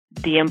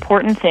The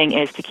important thing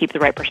is to keep the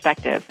right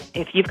perspective.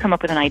 If you've come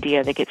up with an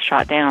idea that gets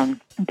shot down,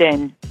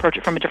 then approach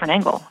it from a different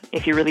angle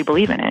if you really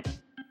believe in it.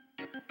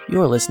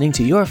 You're listening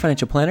to Your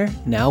Financial Planner,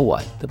 Now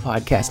What? The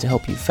podcast to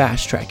help you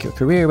fast track your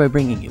career by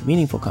bringing you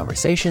meaningful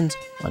conversations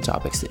on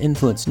topics that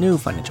influence new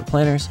financial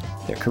planners,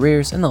 their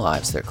careers, and the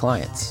lives of their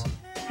clients.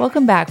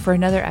 Welcome back for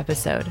another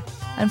episode.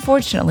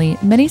 Unfortunately,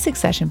 many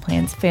succession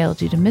plans fail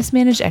due to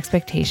mismanaged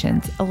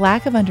expectations, a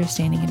lack of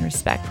understanding and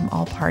respect from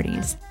all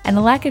parties, and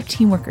a lack of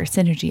teamwork or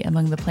synergy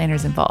among the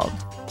planners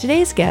involved.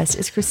 Today's guest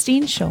is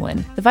Christine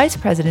Schoen, the Vice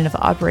President of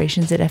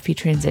Operations at FP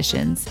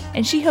Transitions,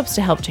 and she hopes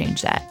to help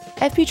change that.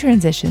 FP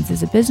Transitions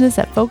is a business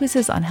that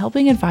focuses on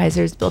helping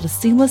advisors build a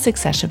seamless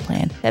succession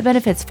plan that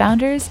benefits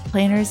founders,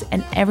 planners,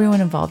 and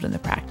everyone involved in the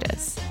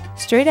practice.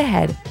 Straight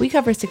ahead, we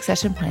cover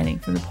succession planning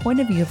from the point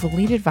of view of a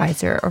lead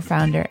advisor or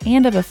founder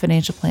and of a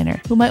financial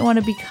planner who might want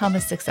to become a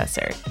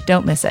successor.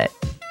 Don't miss it.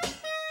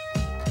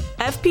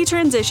 FP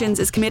Transitions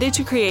is committed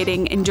to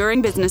creating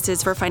enduring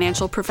businesses for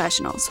financial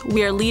professionals.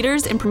 We are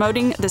leaders in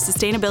promoting the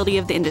sustainability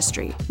of the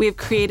industry. We have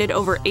created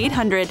over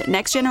 800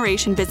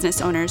 next-generation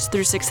business owners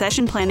through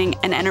succession planning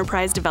and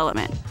enterprise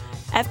development.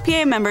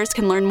 FPA members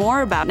can learn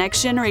more about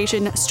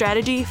next-generation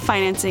strategy,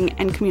 financing,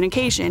 and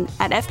communication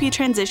at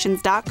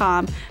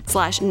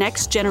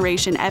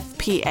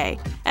fptransitions.com/nextgenerationfpa.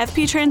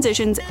 FP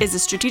Transitions is a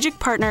strategic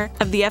partner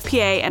of the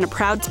FPA and a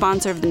proud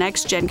sponsor of the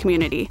Next Gen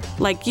community.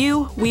 Like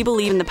you, we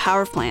believe in the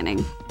power of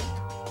planning.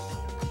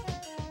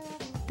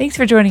 Thanks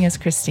for joining us,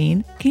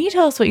 Christine. Can you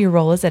tell us what your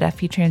role is at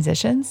FP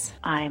Transitions?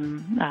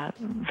 I'm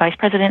Vice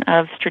President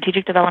of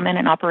Strategic Development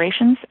and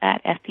Operations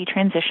at FP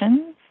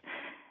Transitions.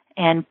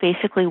 And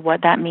basically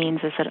what that means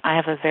is that I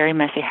have a very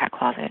messy hat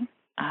closet.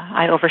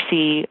 I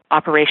oversee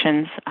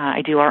operations.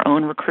 I do our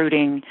own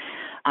recruiting.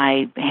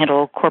 I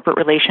handle corporate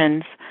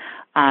relations.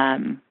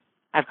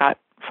 I've got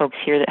folks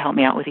here that help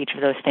me out with each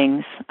of those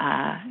things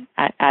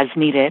as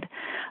needed.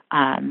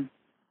 And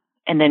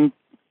then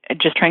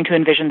just trying to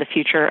envision the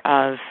future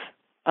of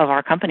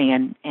our company.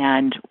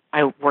 And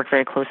I work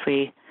very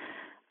closely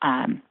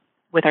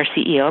with our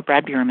CEO,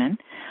 Brad Bierman,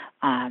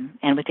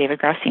 and with David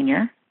Grouse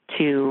Sr.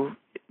 to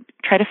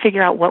try to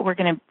figure out what we're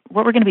going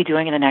to be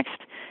doing in the next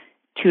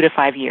 2 to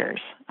 5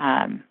 years.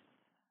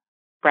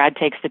 Brad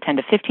takes the 10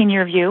 to 15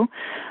 year view.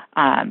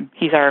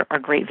 He's our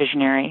great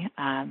visionary,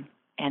 and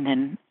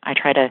then I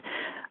try to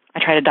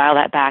dial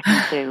that back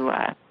into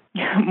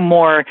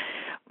more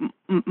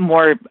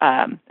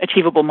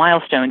achievable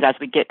milestones as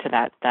we get to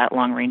that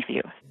long range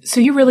view. So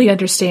you really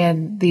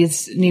understand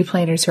these new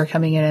planners who are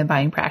coming in and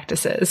buying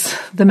practices,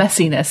 the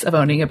messiness of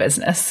owning a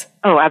business.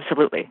 Oh,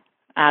 absolutely.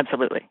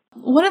 Absolutely.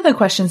 One of the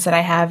questions that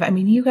I have,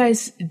 you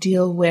guys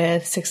deal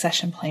with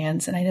succession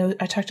plans, and I know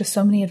I talk to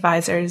so many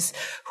advisors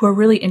who are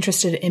really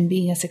interested in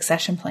being a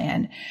succession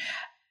plan.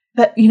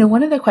 But,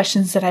 one of the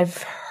questions that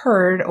I've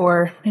heard,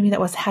 or maybe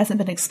hasn't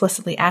been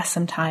explicitly asked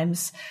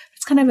sometimes,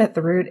 it's kind of at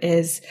the root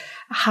is,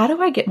 how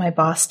do I get my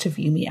boss to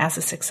view me as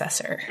a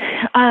successor?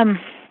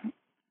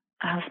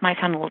 This might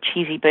sound a little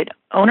cheesy, but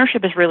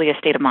ownership is really a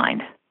state of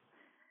mind.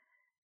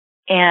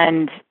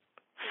 And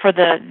for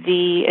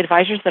the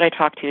advisors that I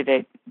talk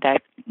to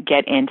that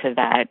get into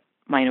that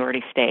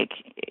minority stake,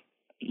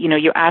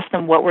 you ask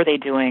them what were they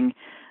doing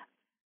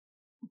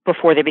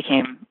before they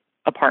became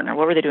a partner?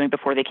 What were they doing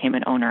before they became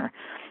an owner?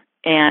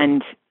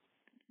 And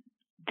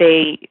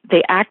they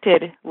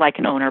acted like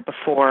an owner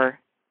before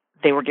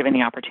they were given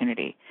the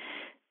opportunity.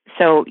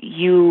 So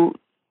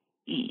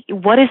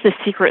what is the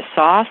secret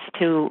sauce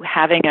to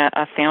having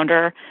a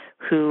founder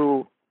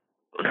who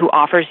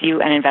offers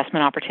you an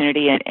investment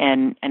opportunity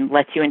and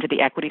lets you into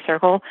the equity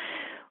circle?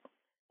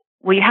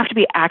 Well, you have to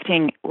be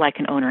acting like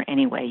an owner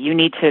anyway. You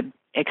need to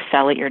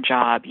excel at your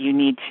job. You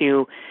need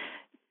to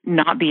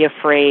not be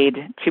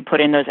afraid to put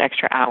in those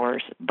extra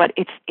hours. But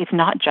it's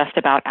not just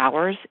about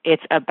hours.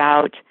 It's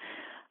about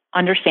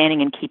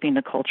understanding and keeping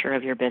the culture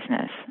of your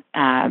business.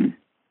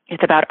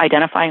 It's about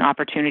identifying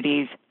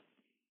opportunities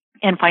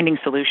and finding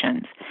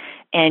solutions.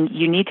 And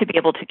you need to be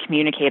able to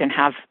communicate and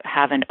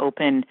have an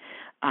open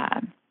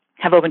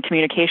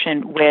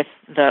communication with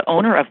the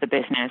owner of the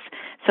business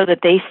so that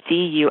they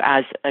see you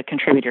as a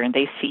contributor and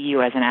they see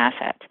you as an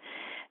asset.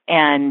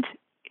 And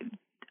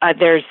I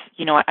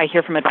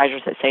hear from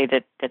advisors that say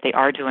that they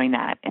are doing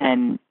that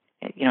and,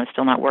 it's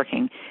still not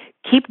working.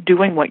 Keep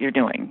doing what you're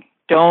doing.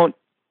 Don't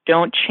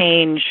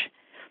change.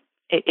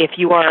 If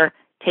you are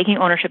taking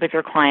ownership of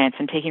your clients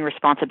and taking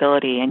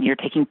responsibility and you're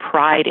taking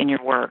pride in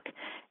your work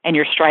and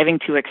you're striving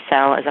to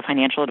excel as a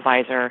financial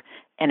advisor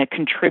and a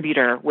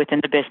contributor within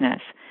the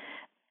business,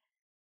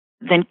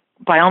 then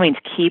by all means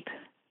keep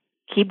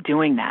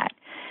doing that.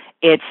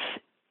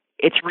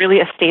 It's really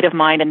a state of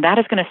mind, and that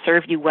is going to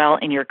serve you well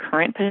in your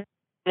current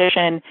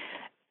position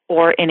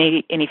or in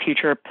any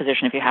future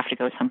position if you have to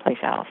go someplace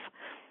else.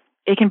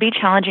 It can be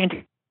challenging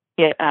to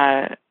get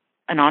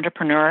an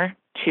entrepreneur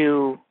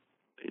to,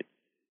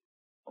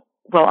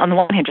 well, on the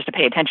one hand, just to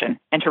pay attention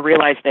and to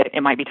realize that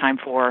it might be time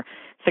for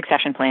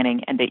succession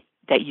planning and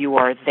that you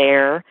are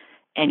there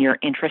and you're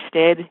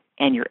interested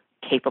and you're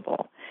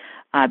capable.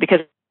 Because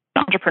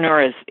an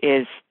entrepreneur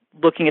is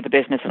looking at the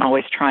business and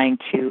always trying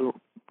to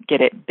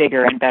get it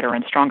bigger and better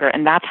and stronger.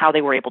 And that's how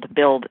they were able to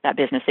build that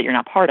business that you're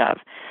not part of.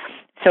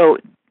 So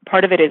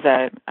part of it is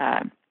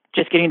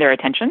just getting their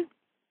attention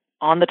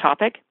on the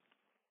topic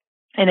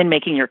and then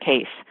making your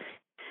case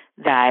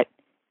that,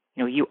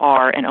 you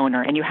are an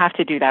owner, and you have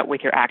to do that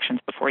with your actions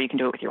before you can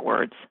do it with your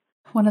words.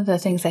 One of the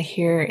things I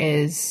hear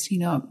is,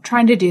 I'm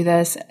trying to do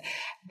this,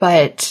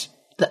 but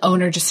the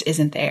owner just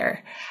isn't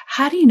there.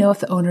 How do you know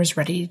if the owner is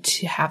ready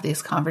to have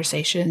these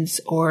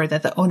conversations, or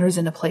that the owner's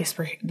in a place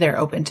where they're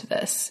open to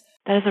this?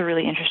 That is a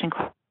really interesting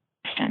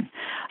question,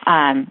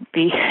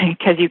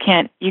 because you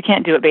can't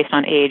do it based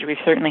on age. We've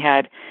certainly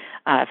had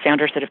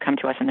founders that have come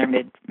to us in their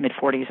mid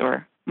 40s,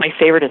 or my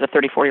favorite is a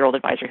 34-year-old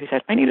advisor who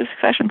says, "I need a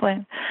succession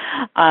plan,"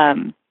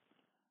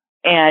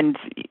 and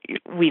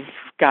we've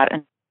got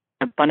an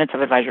abundance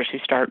of advisors who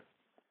start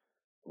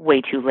way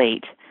too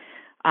late.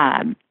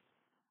 I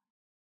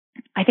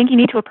think you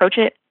need to approach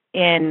it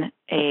in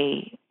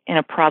a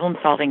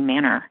problem-solving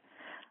manner.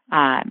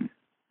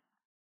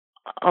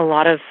 A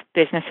lot of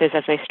businesses,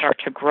 as they start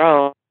to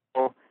grow,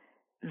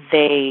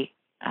 they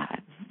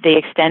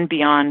extend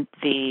beyond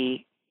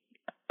the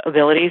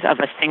abilities of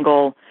a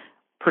single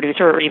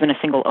producer or even a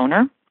single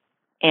owner.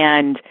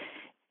 And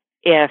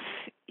if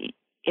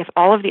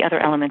all of the other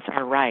elements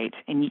are right,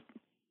 and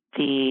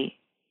the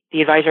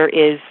advisor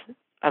is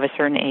of a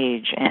certain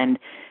age and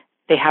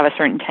they have a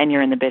certain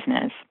tenure in the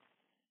business,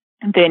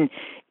 then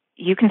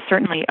you can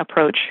certainly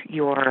approach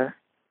your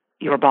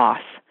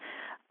boss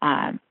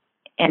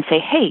and say,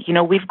 "Hey,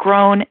 we've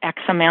grown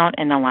X amount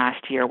in the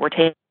last year. We're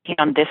taking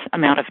on this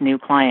amount of new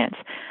clients.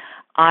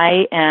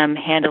 I am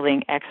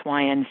handling X,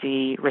 Y, and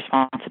Z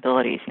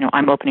responsibilities.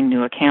 I'm opening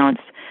new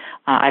accounts.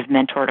 I've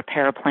mentored a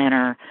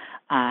paraplanner.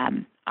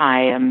 I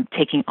am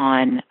taking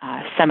on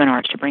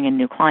seminars to bring in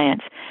new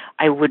clients.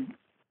 I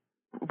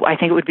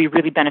think it would be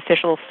really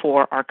beneficial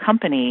for our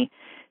company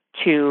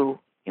to,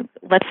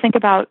 let's think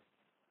about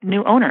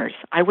new owners.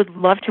 I would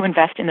love to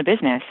invest in the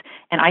business,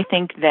 and I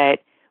think that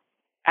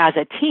as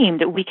a team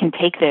that we can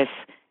take this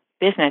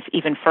business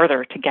even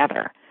further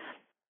together.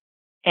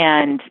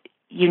 And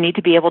you need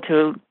to be able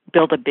to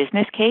build a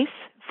business case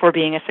for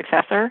being a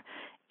successor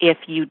if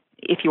you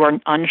are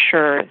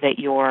unsure that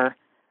your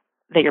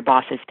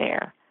boss is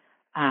there.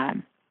 But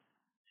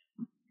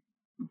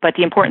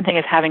the important thing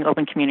is having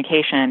open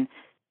communication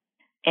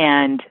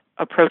and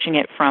approaching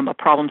it from a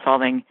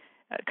problem-solving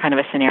kind of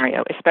a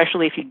scenario,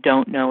 especially if you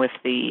don't know if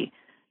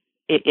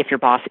your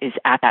boss is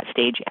at that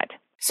stage yet.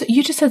 So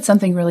you just said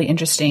something really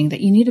interesting,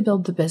 that you need to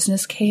build the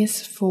business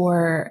case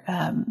for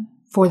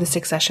the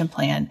succession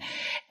plan.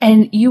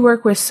 And you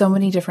work with so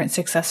many different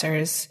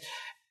successors.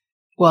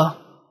 Well,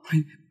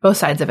 both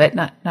sides of it,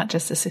 not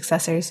just the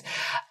successors.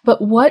 But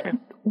what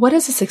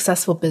is a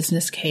successful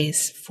business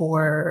case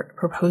for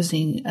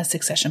proposing a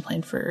succession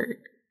plan for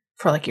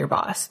like your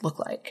boss look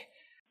like?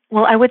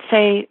 Well, I would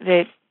say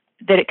that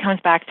it comes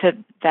back to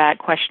that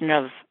question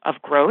of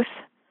growth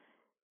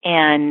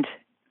and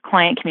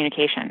client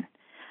communication.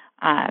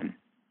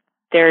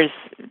 There's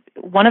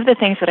one of the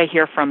things that I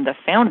hear from the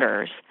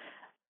founders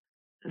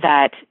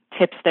that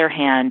tips their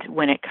hand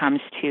when it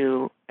comes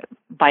to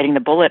biting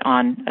the bullet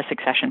on a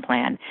succession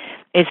plan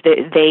is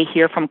that they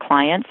hear from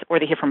clients or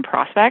they hear from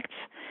prospects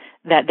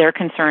that they're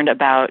concerned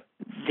about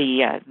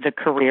the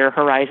career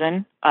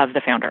horizon of the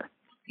founder.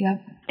 Yeah.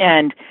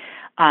 And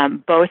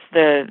both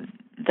the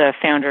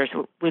founders,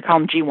 we call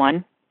them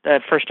G1, the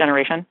first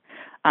generation,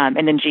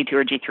 and then G2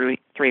 or G3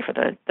 for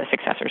the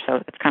successor.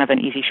 So it's kind of an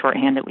easy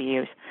shorthand that we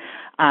use.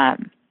 But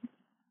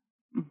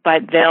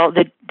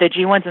the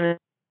G1s and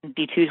the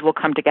D2s will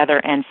come together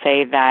and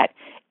say that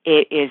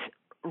it is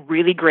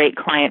really great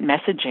client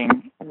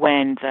messaging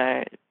when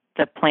the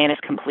plan is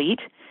complete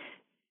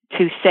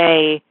to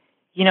say,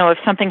 if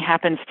something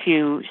happens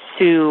to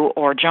Sue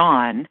or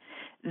John,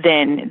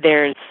 then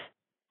there's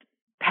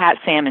Pat,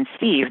 Sam, and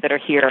Steve that are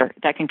here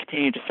that can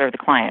continue to serve the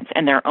clients,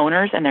 and they're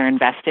owners and they're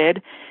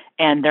invested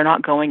and they're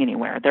not going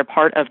anywhere. They're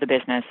part of the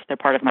business. They're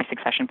part of my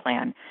succession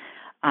plan.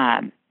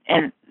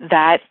 And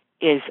that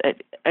is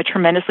a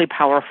tremendously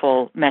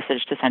powerful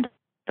message to send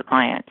to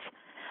clients.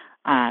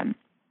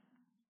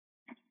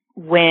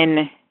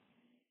 When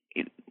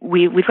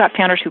we've got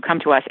founders who come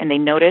to us and they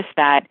notice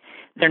that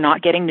they're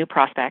not getting new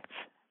prospects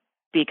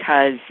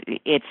because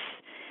it's,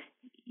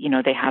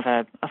 they have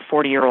a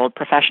 40-year-old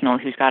professional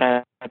who's got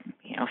a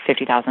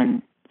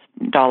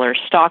 $50,000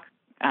 stock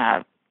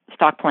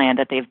plan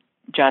that they've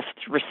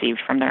just received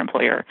from their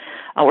employer,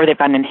 or they've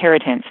got an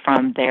inheritance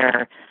from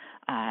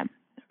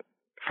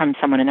from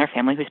someone in their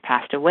family who's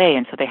passed away,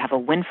 and so they have a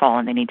windfall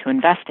and they need to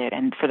invest it.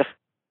 And for the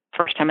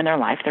first time in their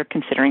life, they're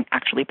considering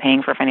actually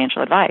paying for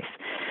financial advice.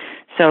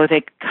 So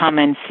they come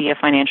and see a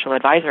financial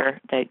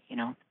advisor that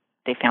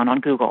they found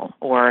on Google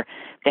or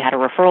they had a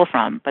referral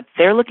from, but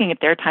they're looking at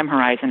their time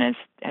horizon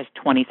as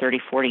 20, 30,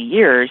 40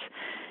 years,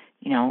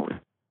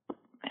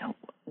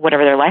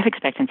 whatever their life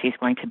expectancy is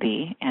going to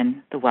be,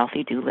 and the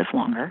wealthy do live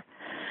longer.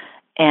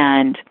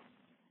 And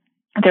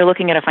they're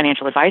looking at a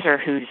financial advisor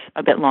who's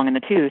a bit long in the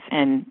tooth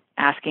and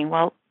asking,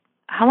 well,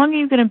 how long are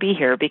you going to be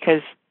here?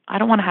 Because I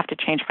don't want to have to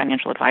change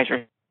financial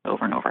advisors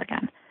over and over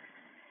again.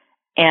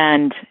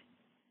 And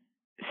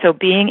so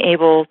being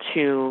able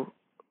to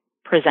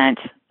present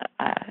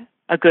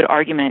a good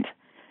argument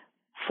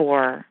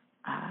for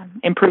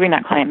improving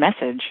that client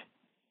message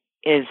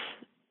is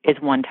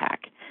one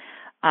tack.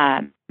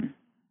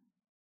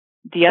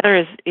 The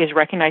other is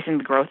recognizing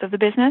the growth of the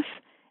business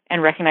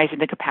and recognizing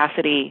the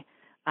capacity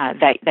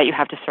that you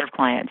have to serve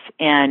clients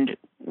and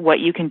what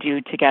you can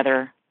do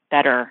together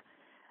better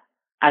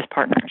as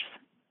partners.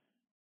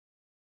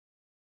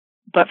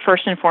 But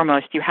first and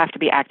foremost, you have to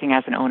be acting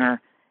as an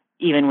owner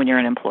even when you're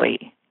an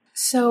employee.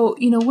 So,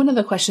 one of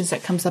the questions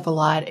that comes up a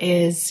lot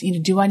is,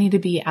 do I need to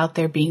be out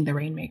there being the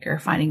rainmaker,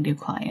 finding new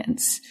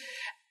clients?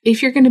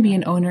 If you're going to be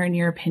an owner, in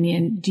your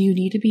opinion, do you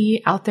need to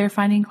be out there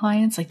finding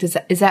clients? Like,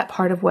 is that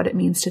part of what it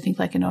means to think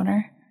like an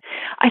owner?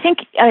 I think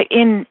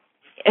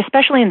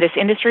especially in this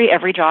industry,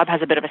 every job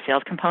has a bit of a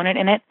sales component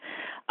in it.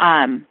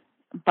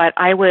 But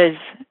I've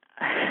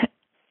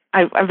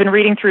been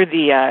reading through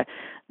the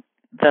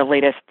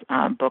latest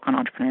book on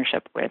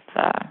entrepreneurship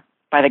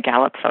by the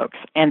Gallup folks,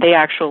 and they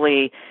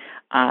actually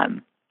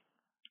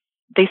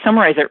they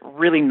summarize it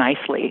really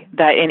nicely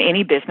that in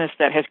any business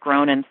that has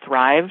grown and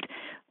thrived,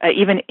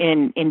 even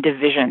in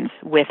divisions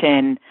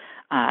within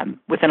a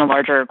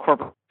larger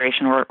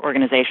corporation or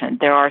organization,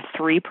 there are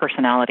three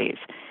personalities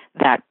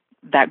that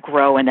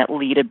grow and that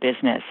lead a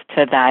business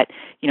to that,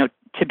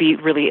 to be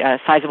really a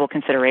sizable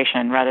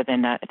consideration rather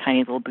than a tiny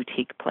little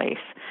boutique place.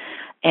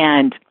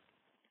 And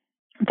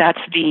that's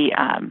the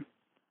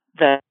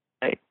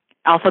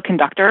alpha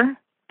conductor,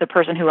 the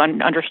person who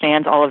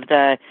understands all of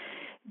the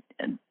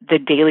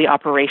daily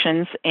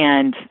operations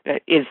and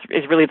is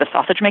really the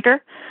sausage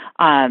maker.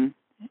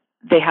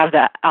 They have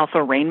the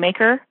alpha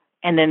rainmaker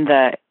and then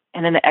the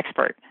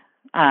expert.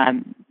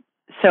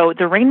 So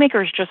the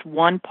rainmaker is just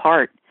one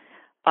part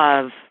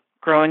of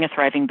growing a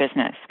thriving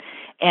business.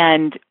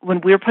 And when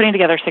we're putting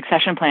together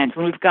succession plans,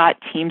 when we've got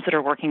teams that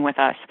are working with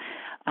us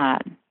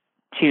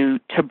to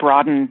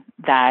broaden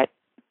that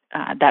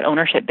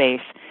ownership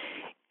base,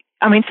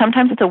 I mean,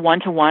 sometimes it's a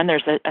one-to-one.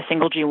 There's a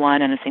single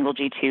G1 and a single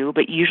G2,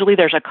 but usually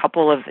there's a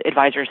couple of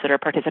advisors that are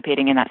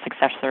participating in that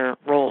successor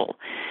role.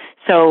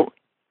 So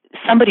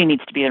somebody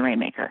needs to be the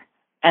rainmaker,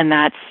 and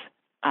that's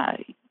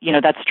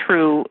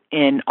true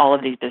in all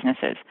of these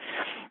businesses.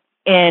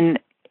 In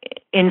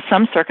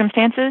some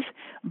circumstances,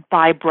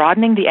 by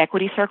broadening the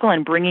equity circle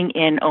and bringing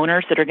in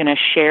owners that are going to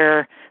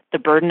share the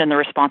burden and the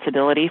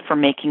responsibility for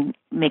making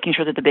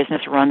sure that the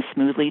business runs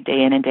smoothly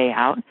day in and day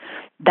out,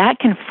 that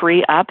can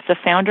free up the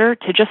founder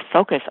to just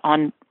focus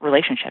on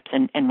relationships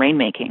and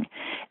rainmaking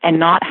and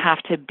not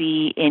have to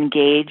be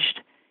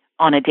engaged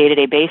on a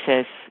day-to-day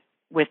basis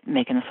with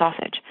making the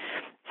sausage.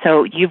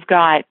 So you've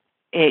got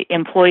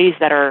employees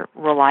that are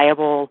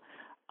reliable.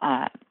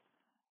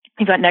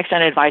 You've got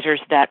next-gen advisors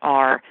that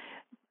are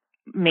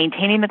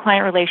maintaining the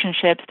client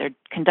relationships, they're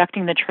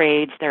conducting the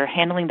trades, they're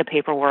handling the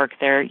paperwork,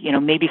 they're,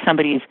 maybe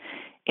somebody's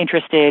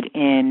interested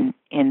in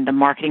the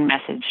marketing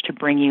message to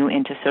bring you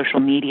into social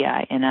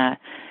media in an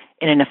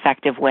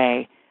effective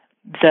way.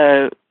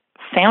 The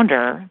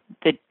founder,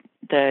 the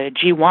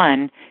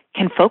G1,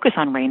 can focus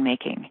on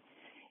rainmaking.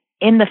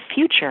 In the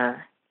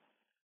future,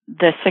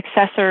 the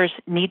successors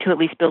need to at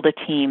least build a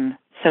team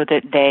so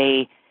that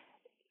they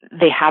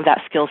have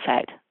that skill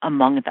set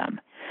among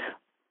them.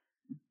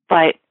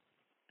 But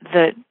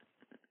the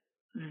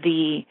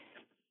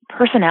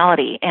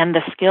personality and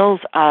the skills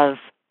of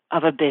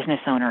a business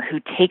owner who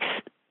takes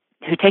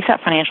that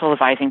financial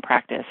advising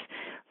practice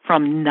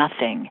from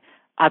nothing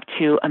up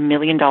to $1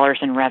 million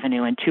in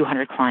revenue and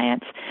 200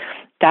 clients,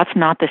 that's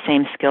not the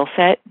same skill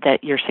set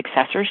that your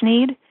successors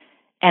need.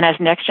 And as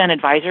next-gen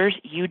advisors,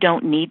 you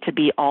don't need to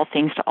be all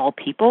things to all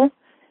people.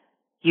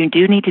 You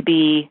do need to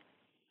be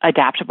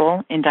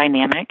adaptable and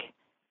dynamic,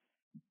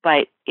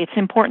 but it's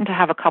important to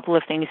have a couple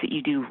of things that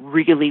you do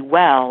really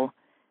well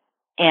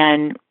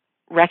and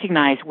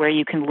recognize where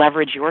you can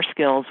leverage your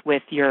skills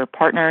with your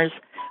partners,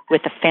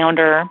 with the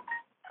founder,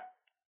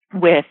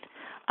 with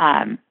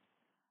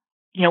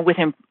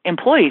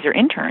employees or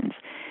interns.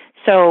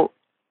 So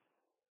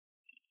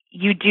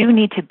you do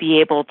need to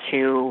be able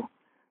to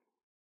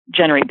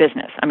generate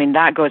business. I mean,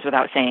 that goes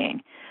without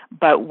saying.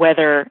 But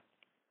whether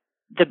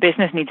the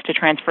business needs to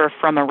transfer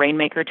from a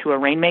rainmaker to a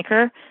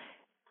rainmaker,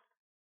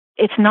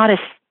 it's not as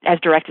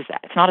direct as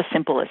that. It's not as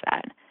simple as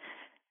that.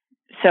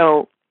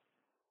 So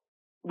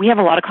we have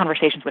a lot of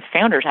conversations with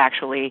founders,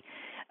 actually,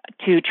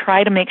 to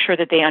try to make sure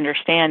that they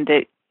understand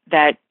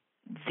that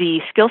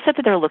the skill set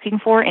that they're looking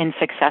for in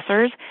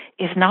successors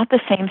is not the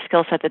same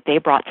skill set that they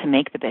brought to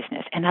make the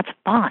business, and that's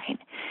fine.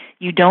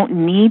 You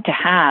don't need to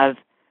have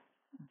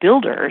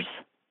builders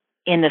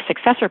in the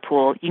successor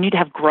pool. You need to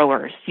have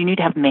growers. You need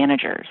to have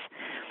managers.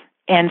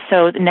 And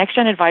so the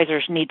next-gen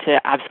advisors need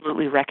to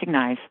absolutely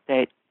recognize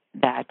that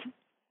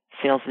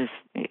sales is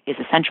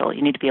essential.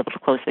 You need to be able to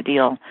close the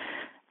deal.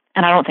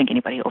 And I don't think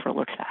anybody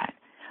overlooks that.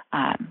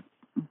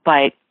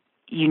 But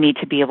you need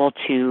to be able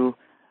to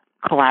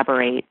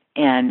collaborate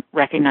and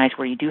recognize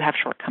where you do have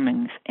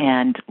shortcomings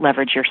and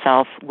leverage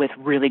yourself with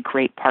really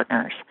great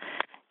partners.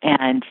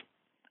 And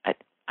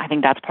I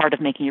think that's part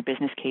of making your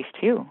business case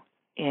too,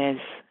 is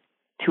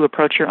to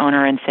approach your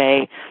owner and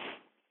say,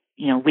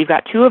 we've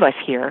got two of us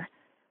here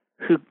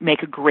who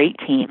make a great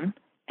team,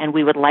 and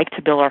we would like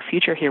to build our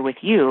future here with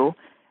you.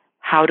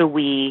 How do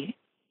we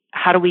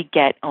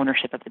get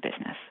ownership of the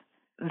business?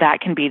 That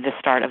can be the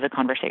start of the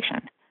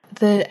conversation.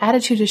 The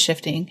attitude is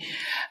shifting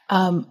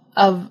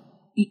of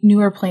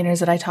newer planners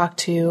that I talk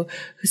to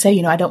who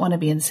say, I don't want to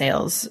be in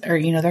sales,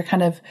 or, they're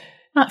kind of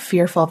not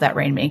fearful of that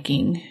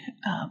rainmaking,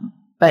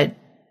 but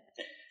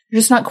they're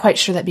just not quite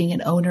sure that being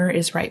an owner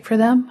is right for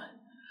them.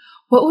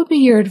 What would be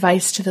your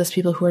advice to those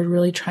people who are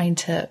really trying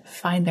to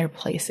find their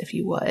place, if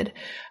you would,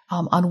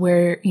 on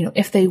where,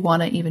 if they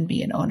want to even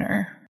be an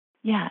owner?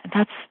 Yeah,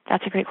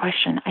 that's a great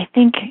question. I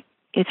think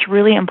it's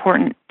really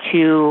important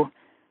to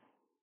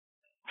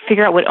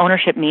figure out what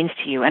ownership means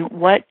to you, and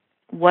what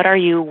are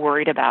you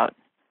worried about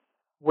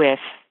with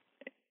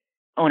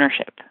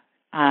ownership?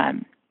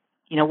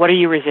 What are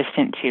you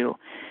resistant to?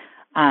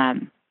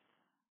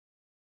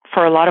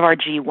 For a lot of our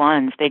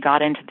G1s, they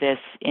got into this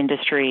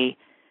industry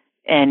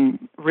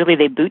and really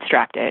they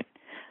bootstrapped it.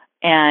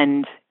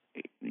 And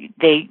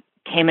they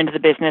came into the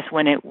business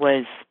when it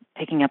was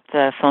picking up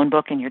the phone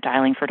book and you're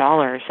dialing for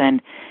dollars.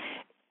 And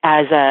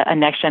as a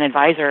next-gen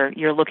advisor,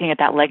 you're looking at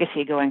that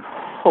legacy going,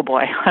 oh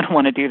boy, I don't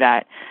want to do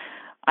that.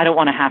 I don't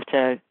want to have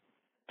to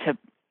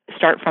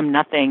start from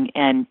nothing,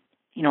 and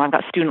I've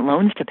got student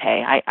loans to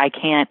pay. I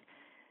can't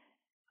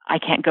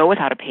go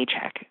without a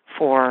paycheck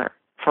for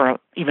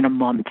even a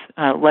month,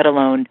 let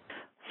alone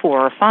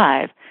 4 or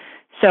 5.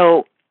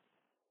 So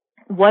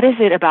what is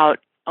it about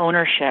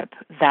ownership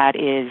that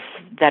is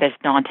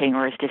daunting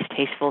or is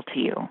distasteful to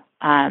you?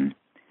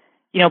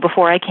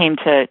 Before I came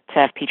to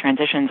FP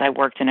Transitions, I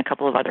worked in a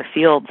couple of other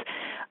fields,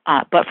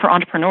 but for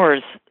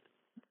entrepreneurs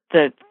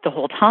the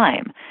whole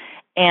time.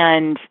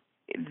 And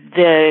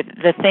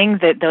the thing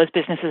that those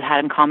businesses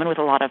had in common with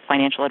a lot of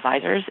financial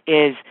advisors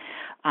is,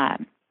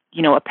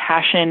 a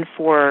passion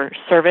for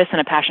service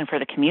and a passion for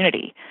the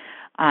community.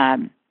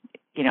 I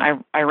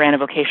ran a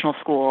vocational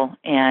school,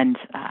 and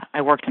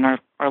I worked in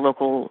our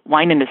local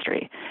wine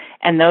industry.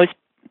 And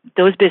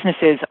those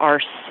businesses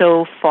are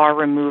so far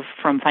removed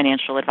from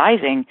financial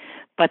advising,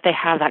 but they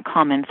have that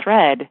common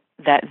thread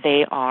that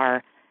they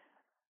are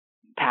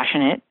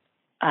passionate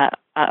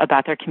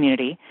about their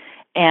community,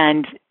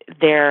 and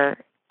they're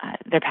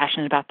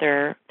passionate about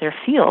their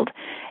field.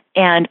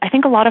 And I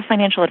think a lot of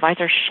financial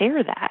advisors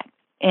share that.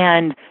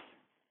 And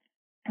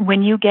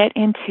when you get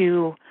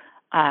into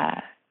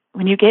a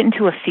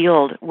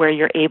field where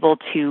you're able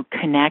to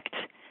connect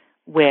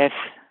with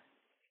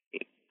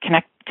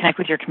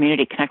your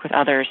community, connect with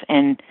others,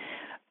 and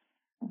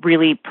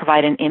really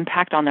provide an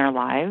impact on their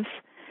lives,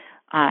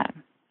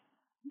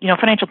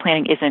 financial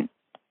planning isn't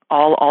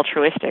all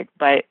altruistic,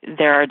 but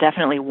there are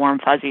definitely warm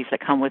fuzzies that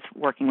come with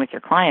working with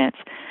your clients.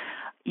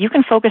 You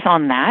can focus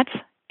on that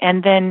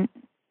and then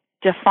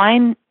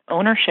define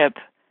ownership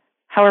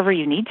however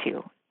you need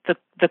to.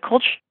 The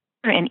culture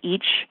in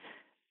each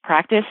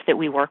practice that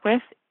we work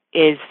with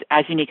is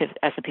as unique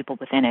as the people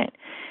within it.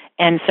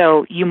 And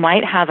so you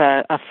might have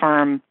a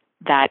firm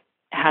that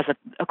has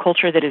a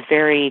culture that is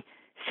very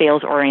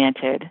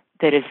sales-oriented,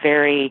 that is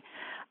very,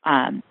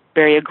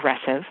 very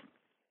aggressive.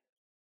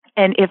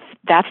 And if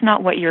that's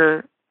not what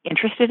you're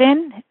interested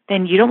in,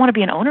 then you don't want to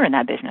be an owner in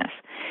that business.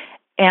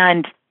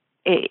 And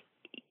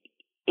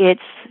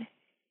it's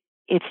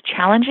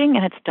challenging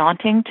and it's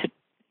daunting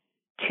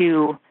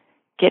to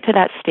get to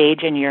that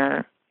stage in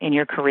your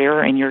career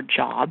or in your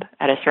job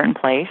at a certain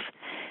place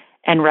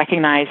and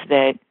recognize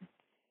that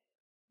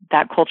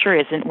culture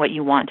isn't what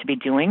you want to be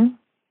doing,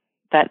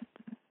 that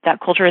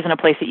culture isn't a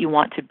place that you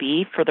want to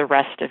be for the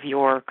rest of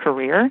your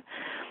career,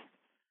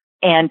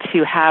 and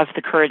to have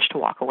the courage to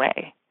walk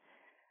away,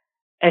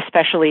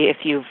 especially if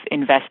you've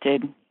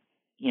invested,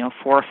 4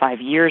 or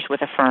 5 years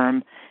with a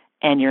firm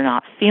and you're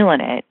not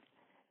feeling it.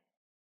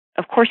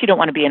 Of course, you don't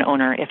want to be an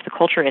owner if the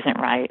culture isn't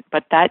right,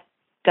 but that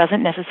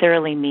doesn't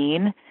necessarily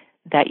mean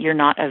that you're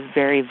not a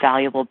very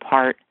valuable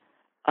part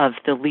of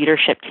the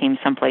leadership team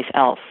someplace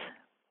else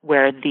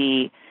where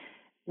the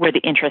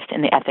interest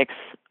and the ethics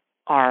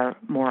are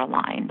more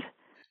aligned.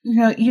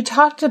 You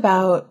talked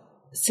about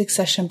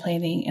succession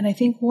planning, and I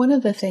think one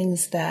of the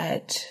things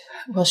that,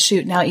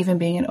 now even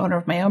being an owner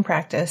of my own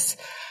practice,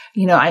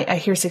 I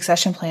hear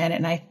succession plan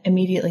and I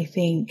immediately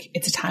think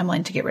it's a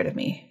timeline to get rid of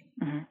me.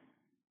 Mm-hmm.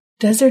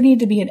 Does there need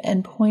to be an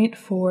endpoint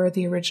for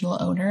the original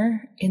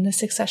owner in the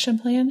succession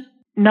plan?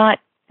 Not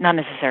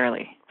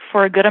necessarily.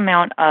 For a good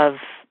amount of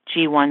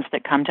G1s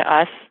that come to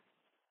us,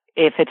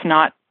 if it's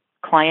not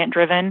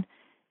client-driven,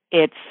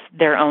 it's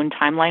their own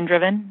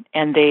timeline-driven,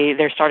 and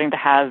they're starting to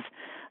have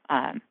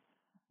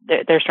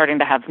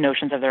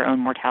notions of their own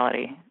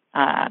mortality.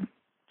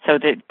 So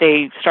that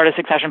they start a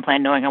succession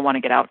plan knowing I want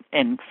to get out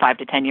in 5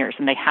 to 10 years,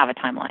 and they have a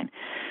timeline.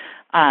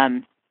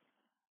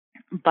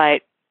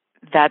 But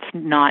that's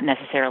not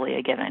necessarily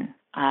a given,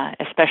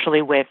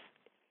 especially with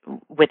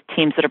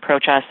teams that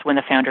approach us when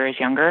the founder is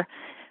younger.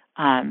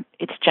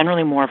 It's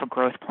generally more of a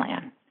growth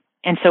plan.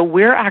 And so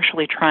we're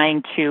actually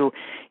trying to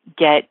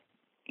get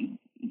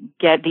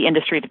get the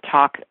industry to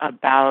talk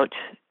about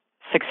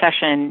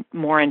succession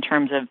more in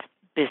terms of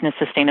business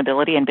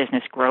sustainability and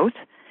business growth,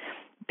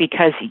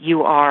 because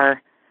you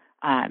are,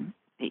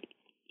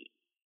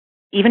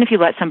 even if you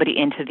let somebody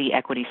into the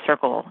equity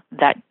circle,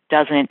 that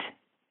doesn't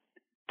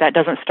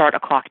start a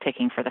clock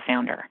ticking for the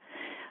founder.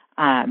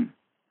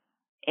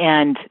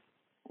 And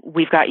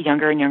we've got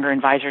younger and younger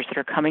advisors that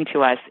are coming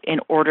to us in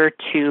order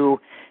to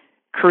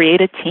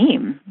create a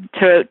team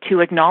to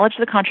acknowledge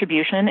the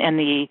contribution and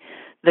the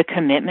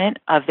commitment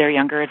of their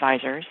younger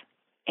advisors,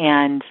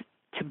 and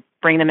to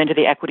bring them into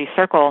the equity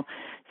circle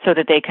so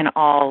that they can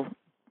all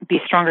be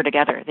stronger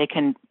together. They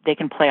can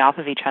play off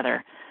of each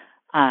other.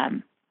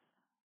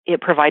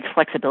 It provides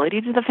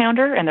flexibility to the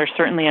founder, and there's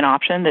certainly an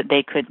option that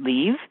they could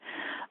leave.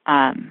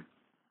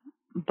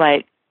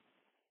 But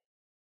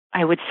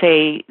I would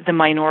say the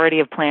minority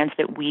of plans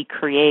that we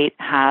create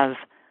have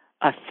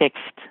a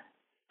fixed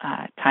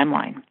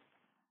timeline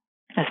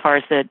as far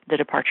as the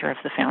departure of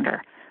the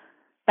founder.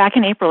 Back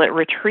in April at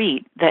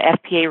Retreat, the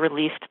FPA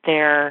released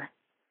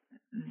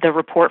the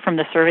report from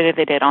the survey that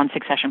they did on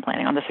succession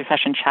planning, on the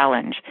Succession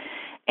Challenge.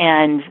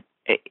 And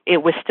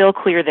it was still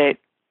clear that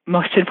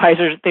most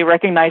advisors, they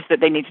recognized that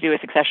they need to do a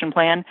succession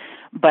plan,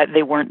 but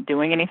they weren't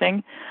doing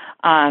anything.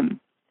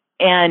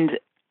 And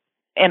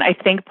I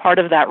think part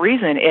of that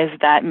reason is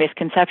that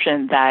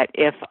misconception that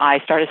if I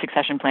start a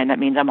succession plan, that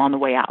means I'm on the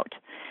way out.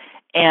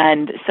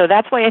 And so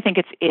that's why I think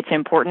it's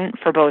important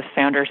for both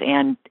founders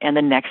and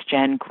the next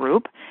gen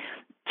group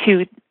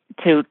to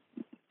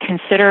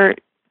consider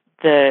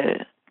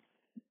the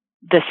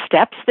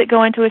steps that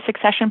go into a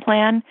succession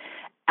plan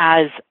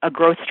as a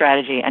growth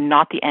strategy and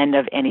not the end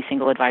of any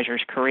single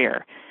advisor's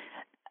career.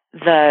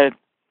 The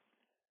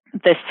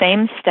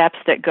same steps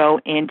that go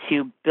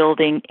into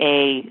building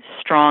a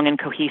strong and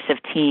cohesive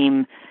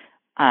team,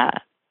 a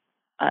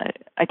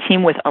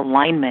team with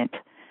alignment,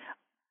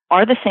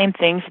 are the same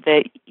things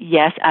that,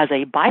 yes, as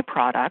a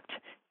byproduct,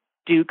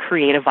 do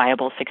create a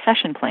viable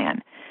succession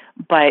plan.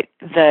 But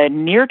the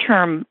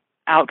near-term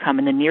outcome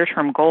and the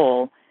near-term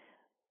goal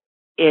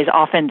is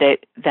often that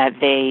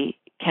they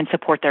can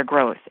support their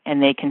growth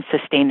and they can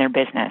sustain their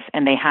business,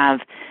 and they have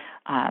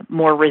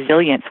more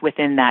resilience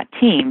within that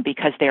team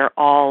because they're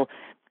all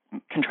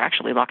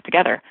contractually locked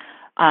together.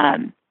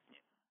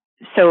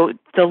 So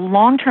the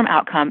long-term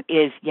outcome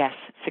is, yes,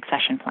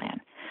 succession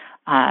plan.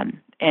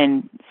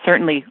 And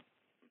certainly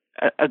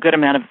a good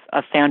amount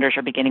of founders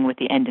are beginning with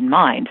the end in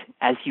mind,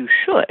 as you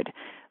should.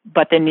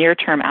 But the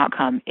near-term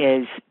outcome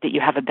is that you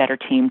have a better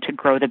team to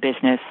grow the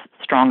business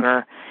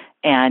stronger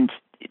and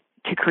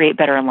to create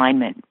better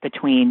alignment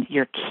between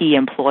your key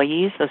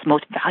employees, those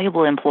most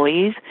valuable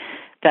employees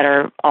that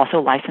are also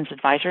licensed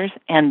advisors,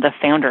 and the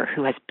founder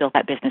who has built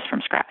that business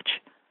from scratch.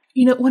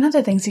 You know, one of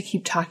the things you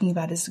keep talking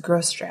about is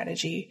growth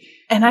strategy.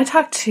 And I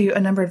talked to a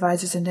number of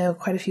advisors and know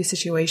quite a few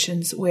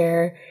situations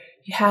where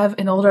you have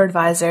an older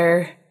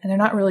advisor and they're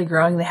not really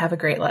growing. They have a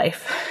great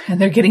life and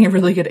they're getting a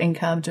really good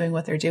income doing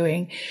what they're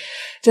doing.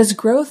 Does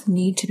growth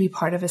need to be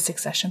part of a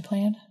succession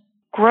plan?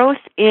 Growth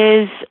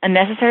is a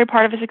necessary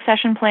part of a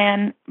succession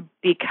plan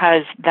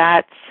because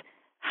that's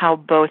how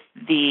both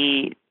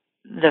the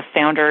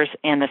founders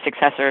and the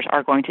successors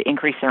are going to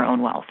increase their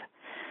own wealth.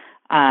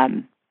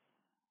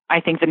 I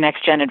think the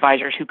next gen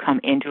advisors who come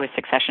into a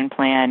succession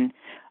plan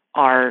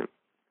are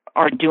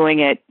doing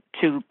it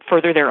to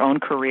further their own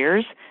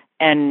careers,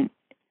 and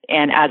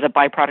as a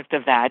byproduct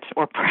of that,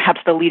 or perhaps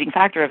the leading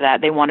factor of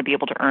that, they want to be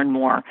able to earn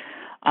more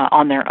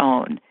on their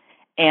own.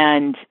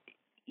 And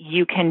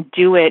you can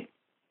do it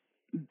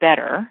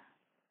better.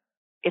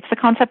 It's the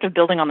concept of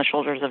building on the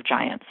shoulders of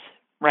giants,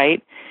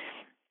 right?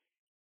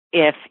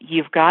 If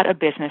you've got a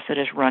business that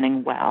is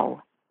running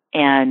well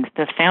and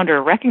the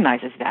founder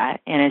recognizes that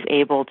and is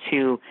able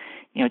to,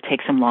 take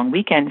some long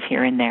weekends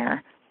here and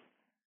there,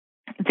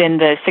 then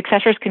the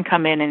successors can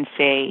come in and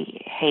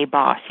say, hey,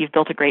 boss, you've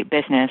built a great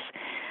business.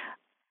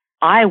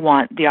 I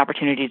want the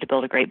opportunity to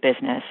build a great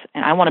business,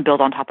 and I want to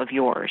build on top of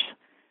yours.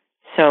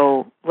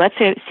 So let's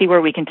see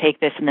where we can take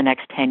this in the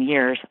next 10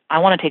 years. I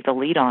want to take the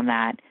lead on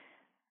that.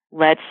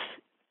 Let's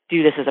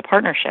do this as a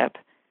partnership.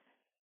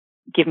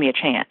 Give me a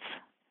chance.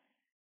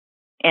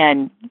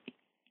 And,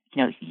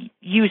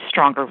 use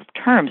stronger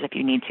terms if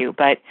you need to.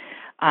 But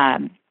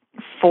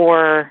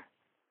for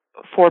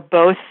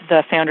both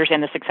the founders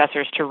and the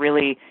successors to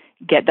really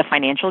get the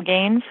financial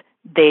gains,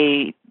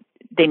 they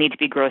need to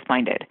be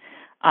growth-minded.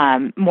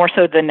 More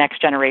so the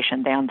next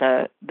generation than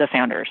the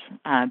founders,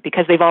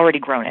 because they've already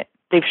grown it.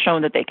 They've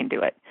shown that they can do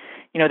it.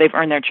 They've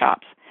earned their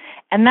chops.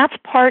 And that's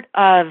part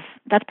of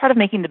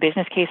making the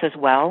business case as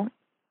well.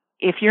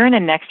 If you're in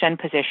a next-gen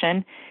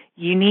position,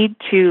 you need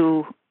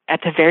to, at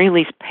the very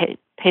least,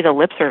 pay the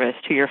lip service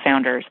to your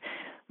founders,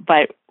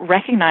 but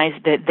recognize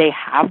that they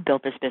have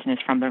built this business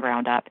from the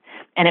ground up.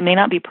 And it may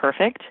not be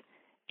perfect,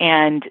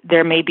 and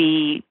there may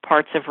be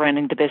parts of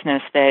running the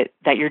business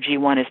that your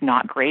G1 is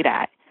not great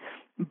at.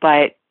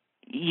 But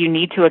you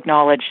need to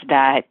acknowledge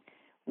that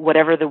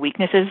whatever the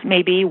weaknesses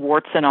may be,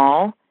 warts and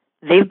all,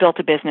 they've built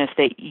a business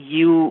that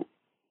you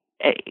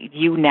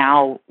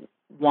now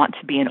want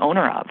to be an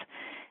owner of.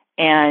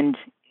 And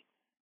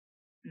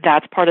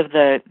that's part of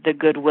the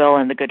goodwill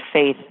and the good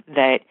faith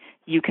that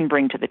you can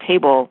bring to the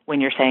table when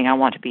you're saying, I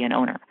want to be an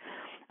owner.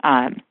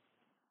 The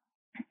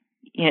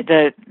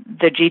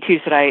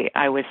G2s that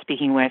I was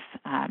speaking with,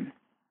 I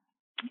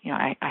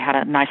had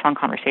a nice long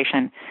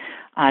conversation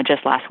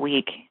just last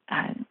week,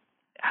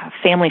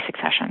 family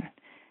succession.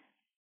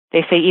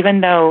 They say,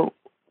 even though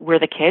we're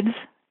the kids,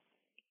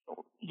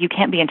 you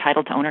can't be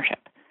entitled to ownership.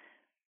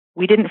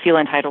 We didn't feel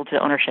entitled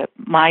to ownership.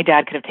 My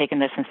dad could have taken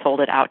this and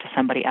sold it out to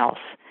somebody else.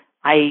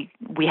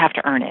 We have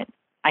to earn it.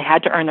 I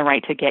had to earn the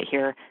right to get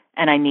here,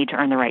 and I need to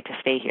earn the right to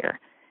stay here.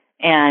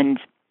 And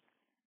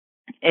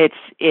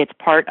it's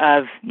part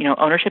of,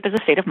 ownership is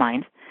a state of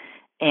mind,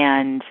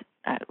 and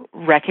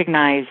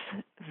recognize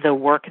the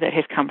work that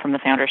has come from the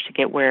founders to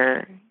get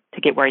where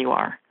you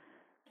are.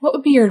 What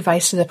would be your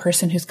advice to the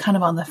person who's kind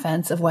of on the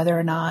fence of whether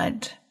or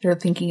not they're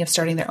thinking of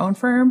starting their own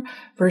firm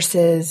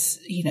versus,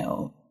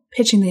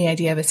 pitching the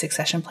idea of a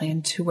succession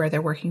plan to where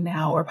they're working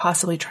now, or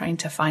possibly trying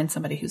to find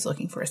somebody who's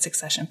looking for a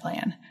succession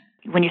plan?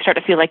 When you start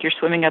to feel like you're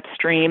swimming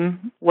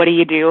upstream, what do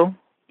you do?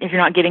 If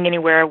you're not getting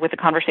anywhere with the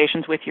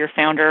conversations with your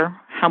founder,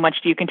 how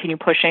much do you continue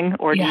pushing,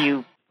 or do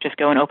you just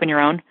go and open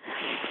your own?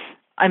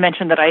 I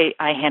mentioned that I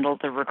handle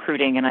the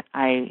recruiting, and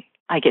I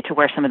get to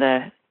wear some of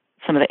the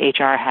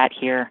HR hat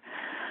here.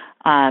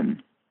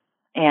 And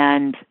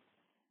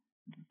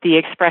the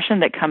expression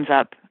that comes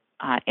up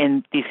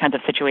in these kinds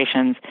of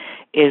situations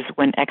is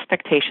when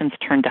expectations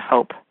turn to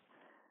hope.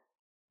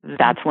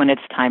 That's when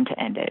it's time to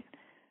end it.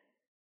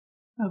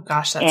 Oh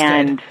gosh, that's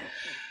good.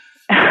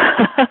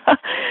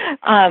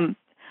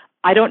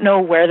 I don't know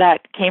where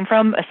that came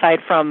from, aside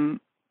from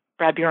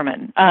Brad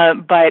Buhrman,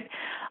 but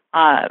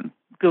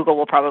Google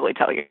will probably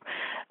tell you.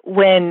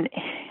 When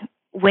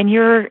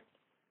you're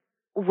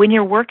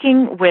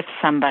working with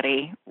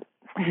somebody,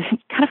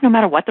 kind of no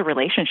matter what the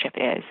relationship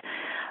is,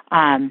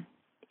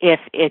 if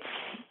it's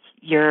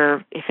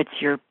your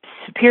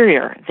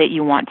superior that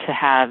you want to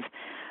have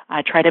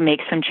try to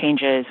make some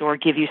changes or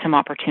give you some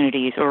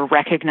opportunities or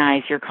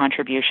recognize your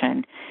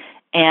contribution,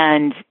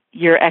 and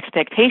your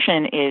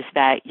expectation is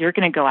that you're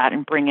going to go out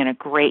and bring in a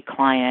great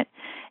client,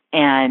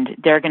 and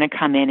they're going to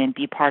come in and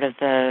be part of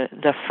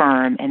the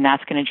firm, and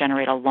that's going to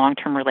generate a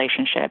long-term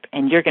relationship,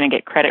 and you're going to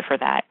get credit for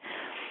that,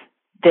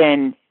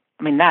 then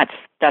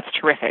that's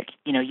terrific.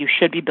 You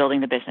should be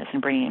building the business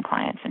and bringing in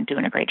clients and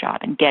doing a great job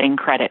and getting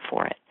credit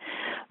for it.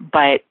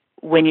 But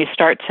when you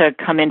start to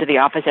come into the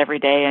office every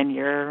day and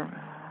you're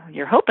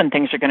hoping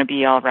things are going to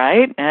be all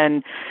right,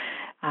 and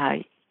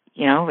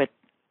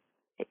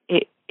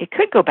it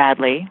could go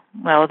badly,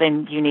 well,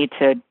 then you need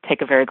to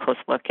take a very close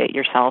look at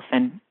yourself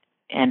and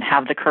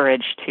have the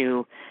courage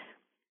to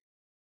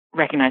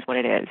recognize what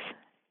it is.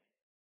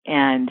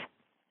 And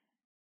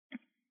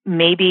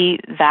maybe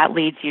that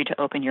leads you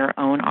to open your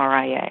own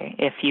RIA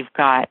if you've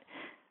got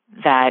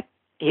that,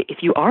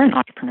 if you are an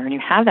entrepreneur and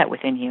you have that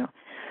within you.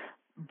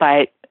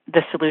 But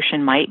the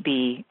solution might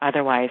be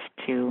otherwise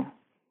to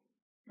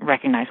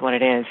recognize what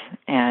it is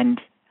and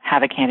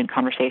have a candid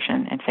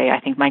conversation and say, I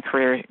think my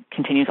career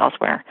continues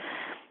elsewhere.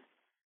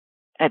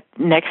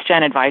 Next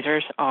Gen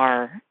advisors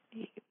are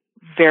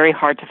very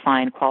hard to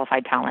find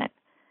qualified talent.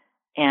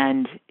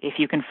 And if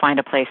you can find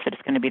a place that is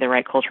going to be the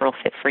right cultural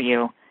fit for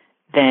you,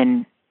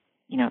 then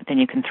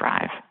you can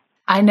thrive.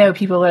 I know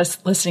people are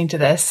listening to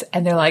this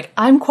and they're like,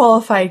 I'm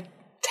qualified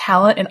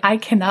talent and I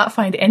cannot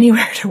find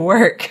anywhere to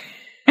work.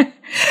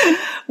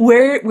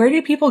 Where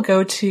do people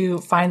go to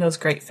find those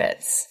great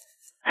fits?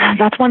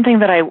 That's one thing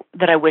that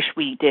I wish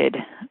we did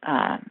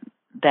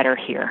better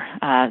here.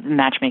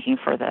 Matchmaking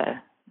for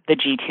the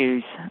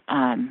G2s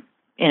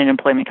in an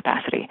employment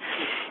capacity.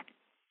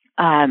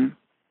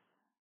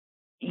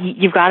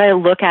 You've got to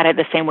look at it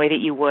the same way that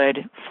you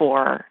would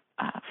for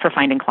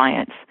finding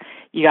clients.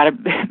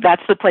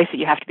 That's the place that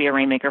you have to be a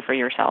rainmaker for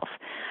yourself.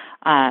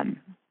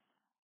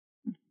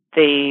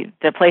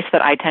 The place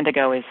that I tend to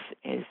go is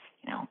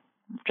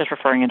just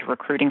referring into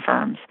recruiting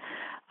firms.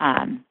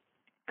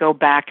 Go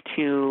back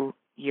to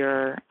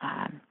your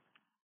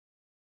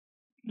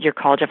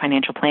College of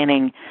Financial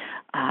Planning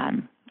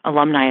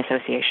alumni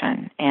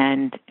association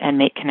and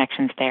make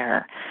connections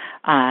there.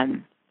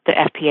 The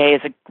FPA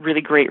is a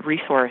really great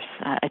resource.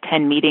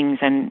 Attend meetings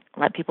and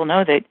let people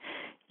know that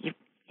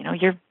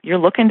you're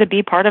looking to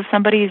be part of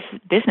somebody's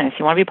business.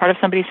 You want to be part of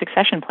somebody's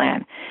succession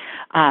plan.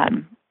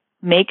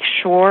 Make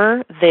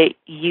sure that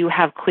you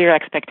have clear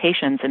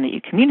expectations and that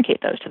you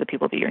communicate those to the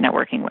people that you're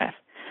networking with.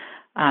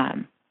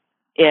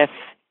 If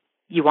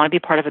you want to be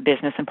part of a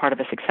business and part of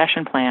a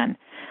succession plan,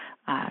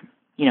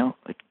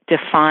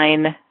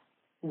 define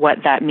what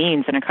that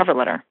means in a cover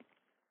letter.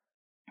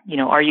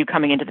 Are you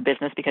coming into the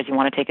business because you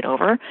want to take it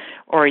over,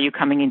 or are you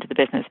coming into the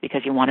business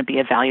because you want to be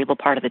a valuable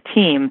part of the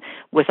team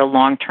with a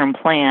long-term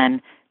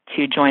plan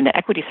to join the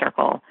equity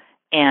circle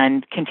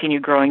and continue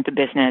growing the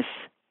business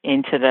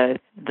into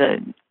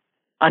the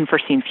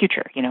unforeseen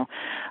future,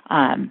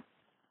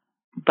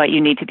 but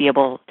you need to be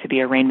able to be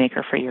a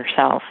rainmaker for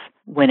yourself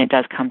when it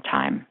does come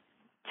time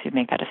to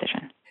make that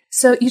decision.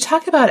 So you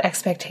talk about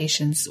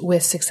expectations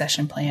with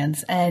succession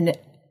plans, and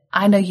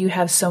I know you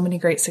have so many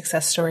great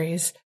success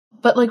stories,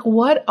 but like,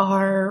 what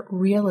are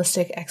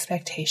realistic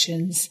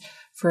expectations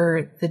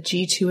for the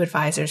G2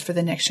 advisors, for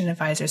the next gen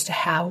advisors to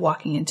have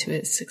walking into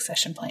a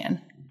succession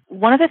plan?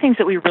 One of the things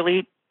that we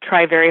really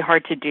try very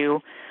hard to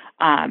do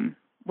when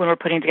we're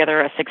putting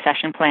together a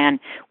succession plan,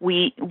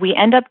 we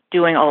end up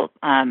doing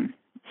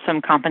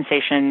some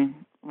compensation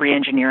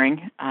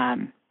reengineering.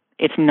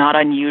 It's not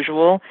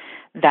unusual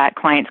that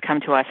clients come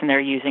to us and they're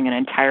using an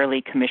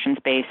entirely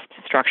commissions-based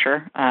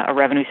structure, a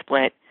revenue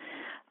split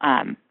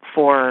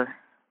for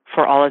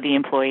all of the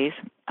employees.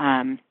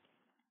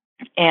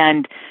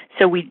 And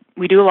so we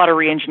do a lot of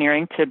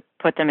reengineering to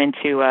put them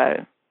into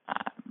a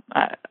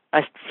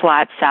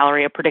flat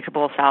salary, a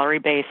predictable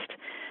salary-based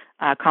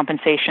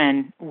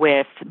compensation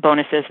with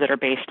bonuses that are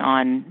based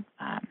on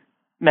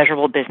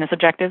measurable business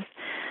objectives.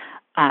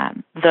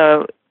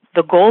 The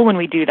goal when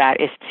we do that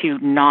is to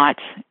not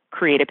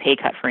create a pay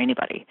cut for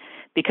anybody,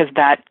 because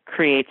that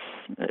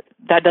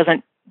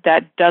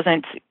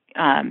doesn't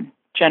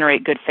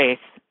generate good faith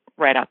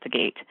right out the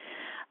gate.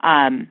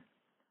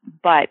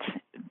 But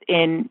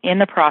in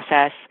the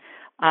process,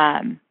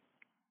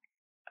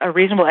 a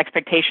reasonable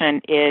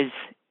expectation is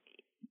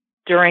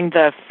during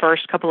the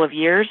first couple of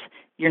years,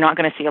 you're not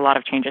going to see a lot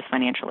of changes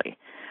financially.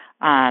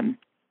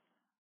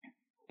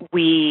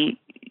 You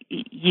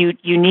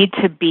need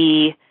to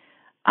be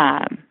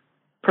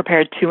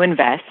prepared to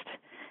invest,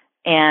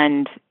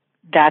 and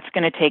that's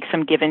going to take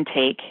some give and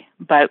take.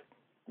 But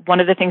one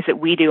of the things that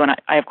we do, and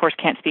I of course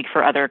can't speak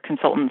for other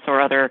consultants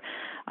or other,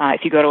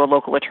 if you go to a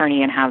local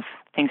attorney and have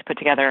things put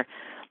together,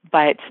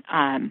 but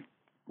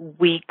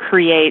we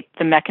create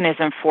the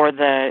mechanism for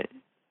the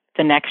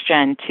next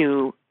gen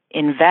to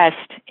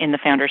invest in the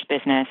founder's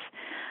business,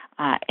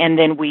 and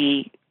then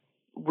we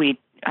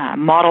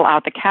model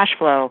out the cash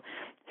flow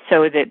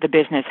so that the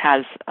business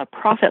has a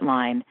profit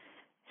line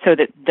so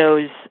that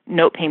those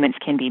note payments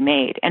can be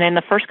made. And in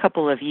the first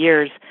couple of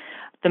years,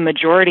 the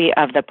majority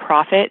of the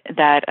profit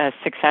that a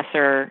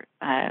successor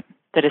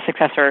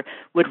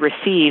would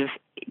receive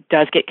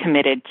does get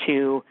committed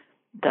to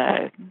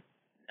the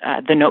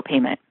note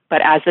payment.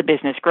 But as the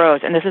business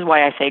grows, and this is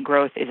why I say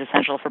growth is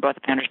essential for both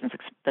the founders and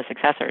the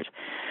successors,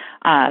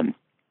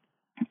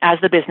 as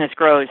the business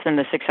grows, then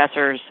the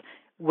successors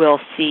will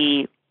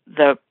see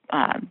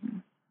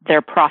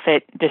their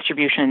profit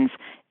distributions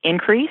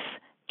increase,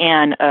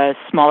 and a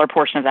smaller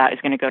portion of that is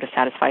going to go to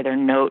satisfy their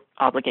note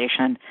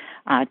obligation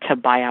to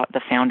buy out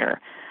the founder.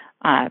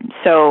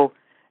 So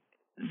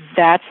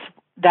that's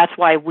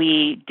why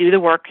we do the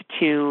work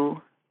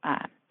to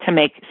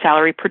make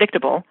salary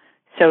predictable,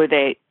 so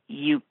that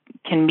you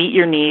can meet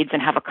your needs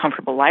and have a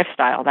comfortable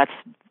lifestyle. That's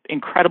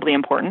incredibly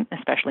important,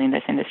 especially in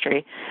this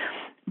industry.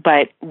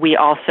 But we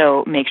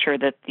also make sure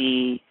that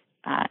the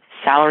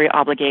salary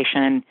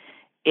obligation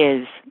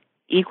is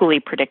equally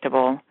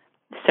predictable,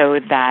 so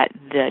that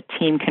the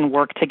team can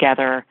work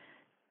together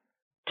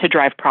to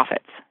drive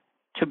profits,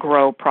 to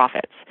grow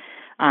profits.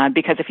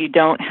 Because if you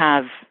don't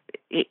have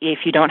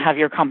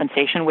your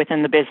compensation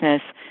within the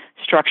business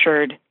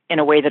structured in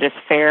a way that is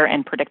fair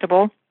and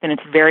predictable, then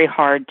it's very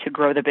hard to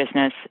grow the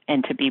business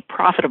and to be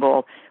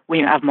profitable when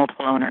you have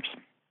multiple owners.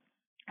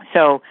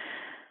 So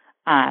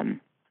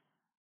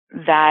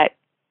that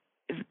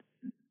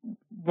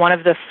one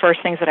of the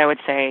first things that I would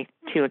say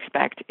to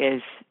expect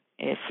is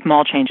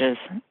small changes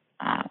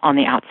on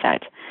the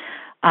outset.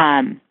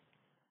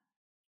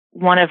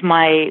 One of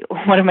my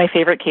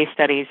favorite case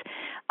studies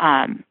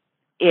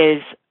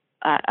is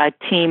a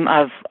team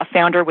of a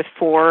founder with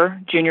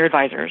 4 junior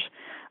advisors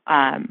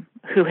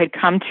who had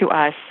come to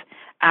us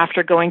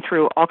after going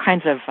through all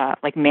kinds of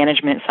like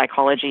management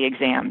psychology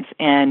exams,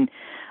 and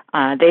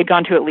they had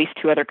gone to at least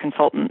 2 other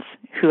consultants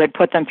who had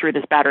put them through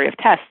this battery of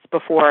tests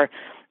before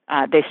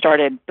they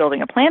started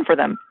building a plan for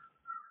them.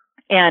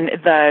 And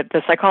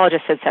the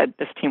psychologist had said,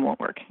 this team won't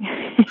work.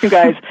 You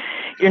guys,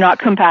 you're not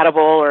compatible,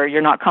 or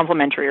you're not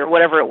complementary, or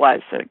whatever it was.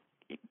 So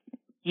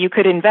you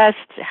could invest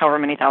however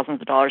many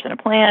thousands of dollars in a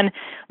plan,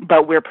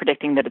 but we're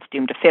predicting that it's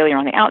doomed to failure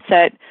on the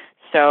outset.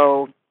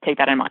 So take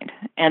that in mind.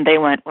 And they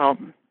went, well,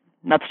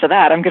 nuts to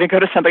that. I'm going to go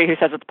to somebody who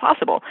says it's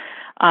possible.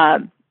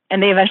 And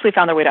they eventually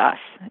found their way to us.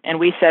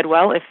 And we said,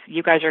 well, if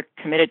you guys are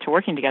committed to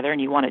working together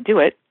and you want to do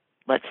it,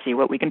 let's see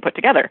what we can put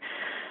together.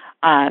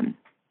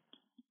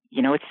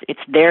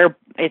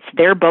 It's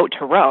their boat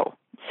to row.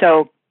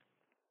 So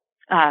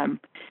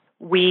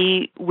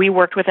we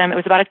worked with them. It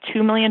was about a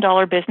 $2 million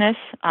business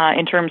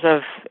in terms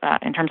of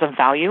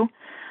value.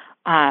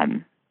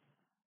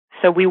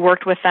 So we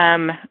worked with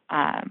them.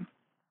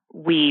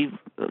 We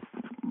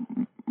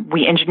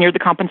engineered the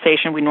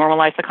compensation. We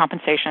normalized the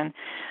compensation.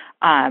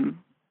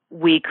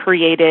 We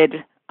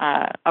created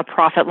a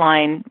profit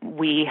line.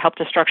 We helped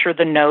to structure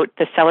the note.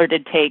 The seller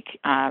did take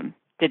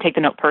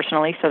the note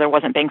personally, so there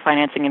wasn't bank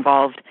financing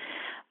involved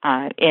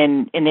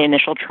in the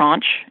initial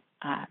tranche,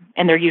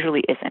 and there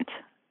usually isn't.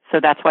 So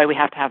that's why we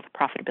have to have the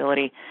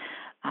profitability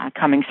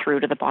coming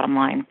through to the bottom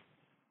line.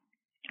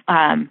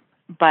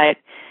 But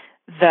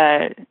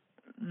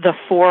the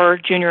 4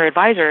 junior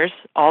advisors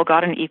all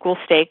got an equal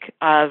stake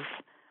of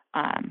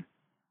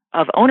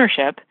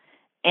ownership,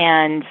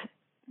 And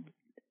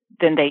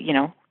then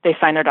they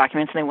signed their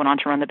documents and they went on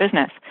to run the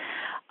business.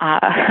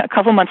 A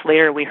couple months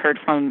later, we heard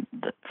from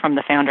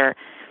the founder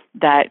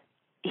that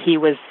he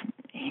was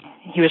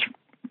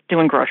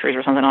doing groceries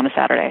or something on a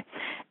Saturday,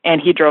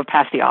 and he drove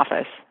past the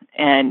office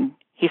and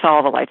he saw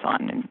all the lights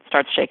on and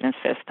starts shaking his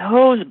fist.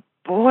 Those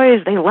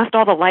boys, they left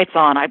all the lights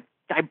on. I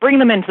bring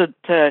them in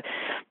to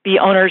be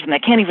owners and they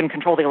can't even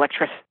control the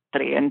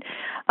electricity. And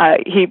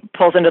he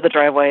pulls into the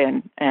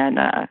driveway and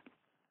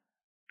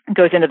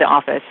goes into the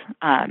office.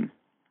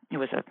 It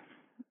was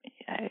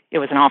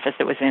an office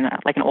that was in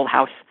like an old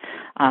house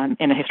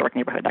in a historic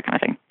neighborhood, that kind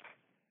of thing.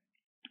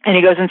 And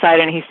he goes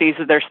inside and he sees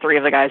that there's 3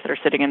 of the guys that are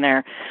sitting in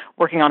there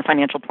working on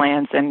financial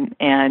plans and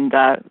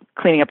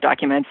cleaning up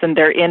documents. And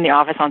they're in the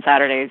office on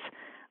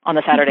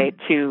the Saturday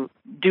to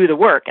do the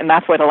work. And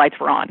that's why the lights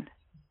were on.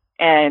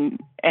 And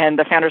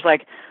the founder's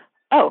like,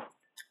 oh,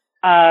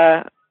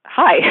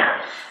 hi.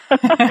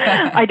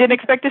 I didn't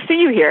expect to see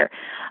you here.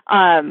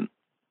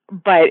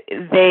 But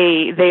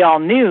they all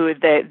knew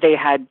that they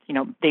had,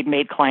 they'd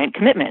made client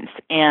commitments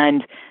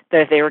and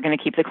that they were going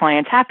to keep the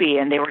clients happy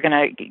and they were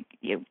going to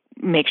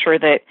make sure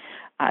that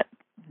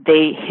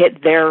they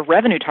hit their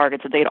revenue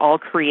targets that they'd all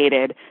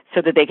created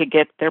so that they could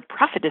get their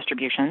profit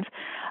distributions,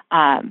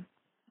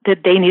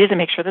 that they needed to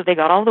make sure that they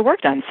got all the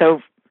work done.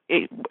 So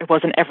it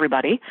wasn't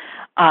everybody,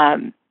 but,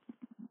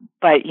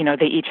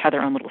 they each had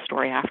their own little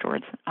story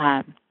afterwards.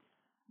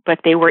 But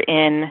they were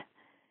in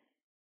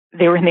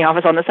the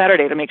office on the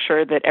Saturday to make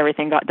sure that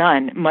everything got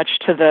done, much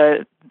to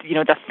the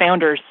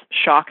founder's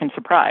shock and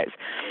surprise.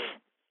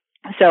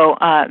 So,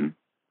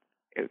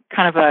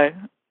 kind of a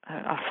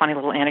funny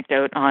little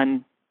anecdote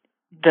on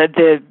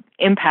the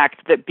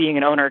impact that being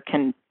an owner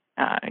can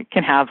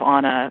have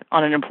on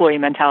an employee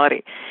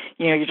mentality.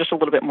 You're just a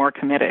little bit more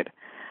committed.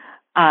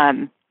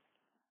 That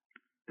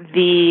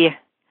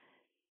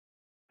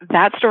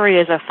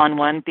story is a fun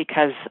one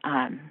because,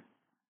 the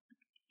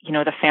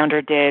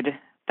founder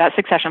that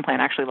succession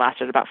plan actually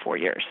lasted about 4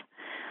 years.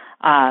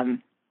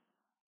 And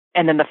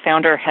then the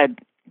founder had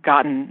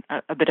gotten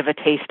a bit of a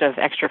taste of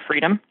extra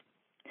freedom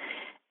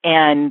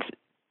and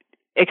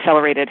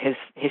accelerated his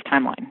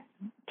timeline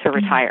to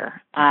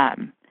retire.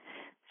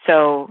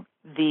 So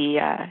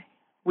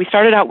we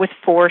started out with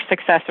 4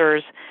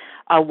 successors.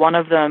 One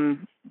of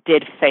them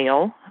did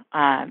fail.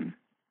 And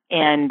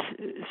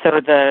so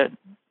the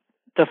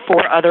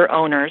 4 other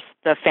owners,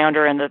 the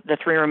founder and the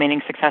 3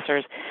 remaining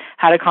successors,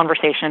 had a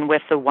conversation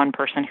with the one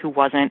person who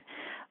wasn't,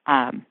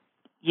 a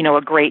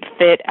great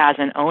fit as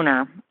an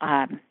owner.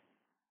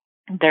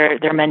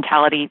 Their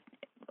mentality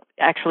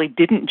actually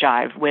didn't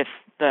jive with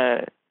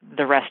the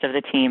rest of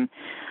the team.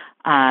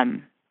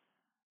 And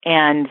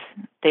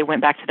they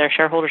went back to their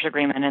shareholders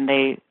agreement and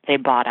they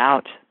bought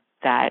out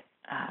that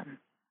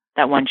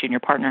one junior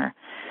partner.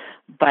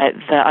 But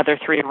the other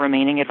 3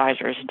 remaining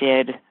advisors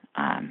did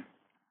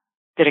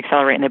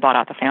accelerate, and they bought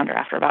out the founder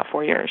after about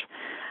 4 years,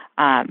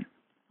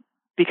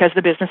 because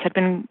the business had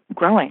been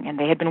growing and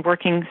they had been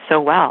working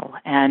so well.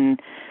 And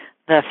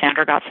the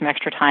founder got some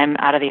extra time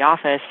out of the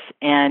office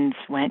and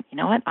went, you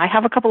know what, I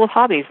have a couple of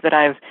hobbies that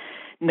I've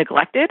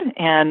neglected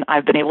and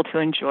I've been able to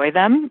enjoy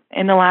them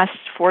in the last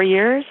 4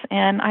 years,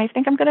 and I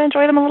think I'm going to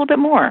enjoy them a little bit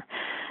more.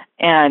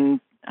 And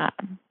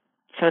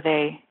so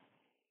they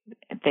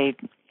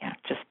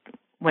just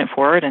went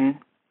forward and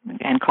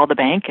called the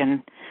bank,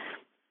 and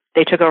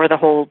they took over the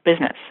whole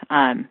business.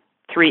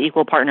 3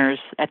 equal partners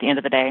at the end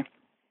of the day,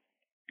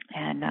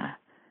 and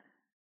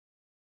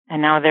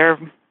now they're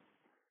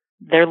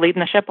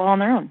leading the ship all on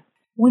their own.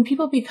 When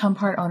people become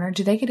part owner,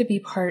 do they get to be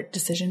part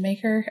decision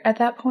maker at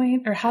that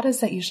point, or how does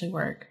that usually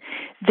work?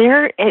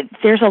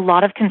 There's a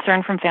lot of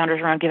concern from founders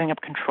around giving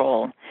up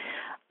control.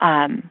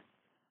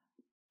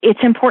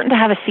 It's important to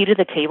have a seat at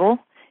the table.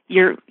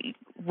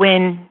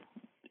 When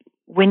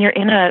you're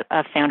in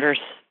a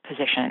founder's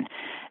position,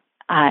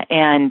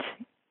 and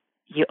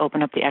you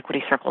open up the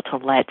equity circle to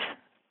let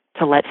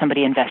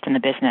somebody invest in the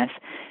business,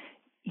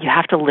 you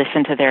have to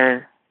listen to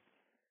their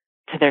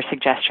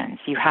suggestions.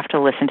 You have to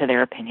listen to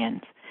their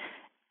opinions.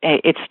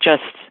 It's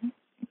just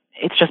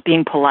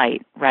being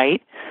polite,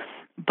 right?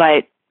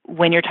 But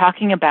when you're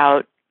talking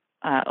about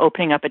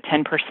opening up a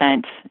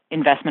 10%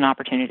 investment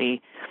opportunity,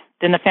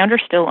 then the founder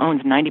still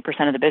owns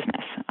 90% of the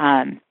business.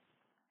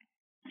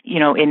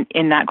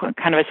 In that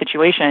kind of a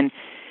situation,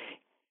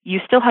 you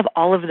still have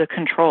all of the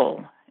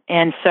control.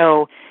 And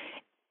so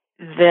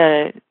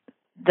the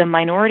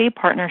minority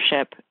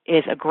partnership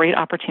is a great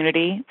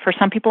opportunity. For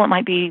some people, it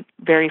might be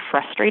very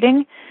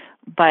frustrating,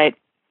 but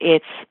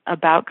it's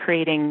about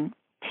creating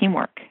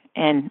teamwork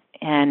and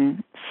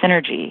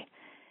synergy.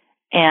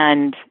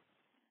 And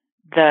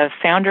the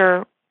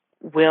founder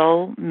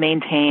will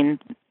maintain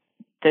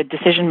the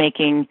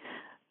decision-making,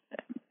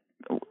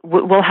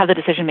 will have the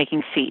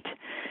decision-making seat.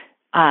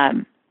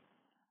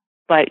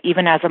 But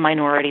even as a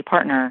minority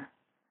partner,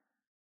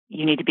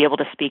 you need to be able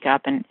to speak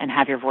up and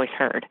have your voice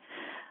heard.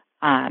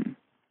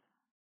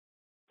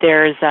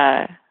 There's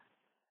a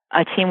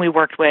team we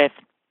worked with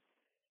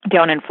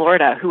down in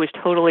Florida who was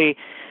totally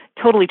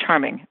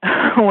charming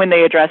when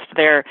they addressed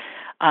their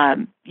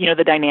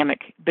the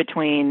dynamic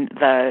between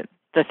the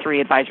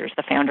three advisors,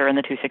 the founder and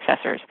the two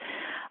successors.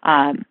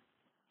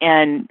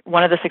 And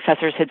one of the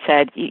successors had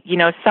said,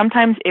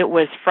 sometimes it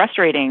was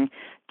frustrating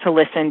to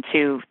listen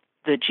to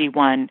the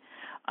G1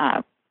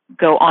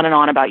 go on and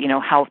on about,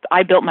 how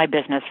I built my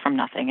business from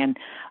nothing. And,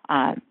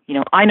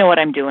 I know what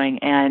I'm doing.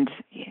 And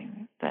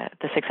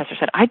the successor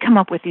said, I'd come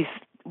up with these,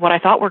 what I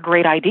thought were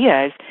great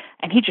ideas,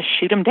 and he'd just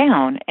shoot them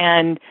down.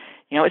 And,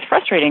 it's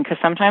frustrating because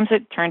sometimes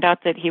it turned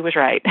out that he was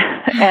right.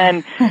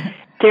 And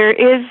there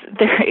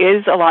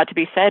is a lot to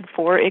be said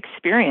for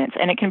experience.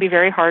 And it can be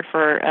very hard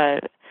for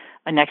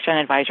a next-gen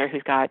advisor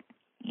who's got,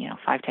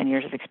 5-10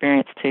 years of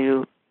experience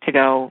to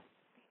go,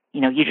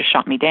 you just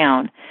shot me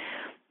down.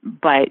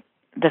 But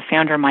the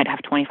founder might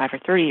have 25 or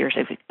 30 years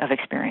of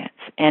experience.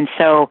 And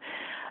so,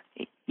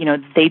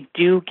 they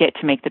do get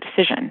to make the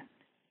decision.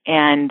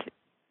 And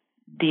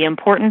the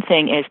important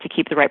thing is to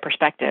keep the right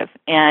perspective.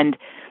 And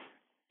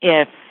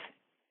if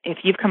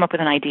you've come up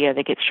with an idea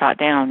that gets shot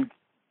down,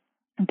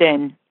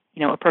 then,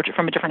 approach it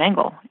from a different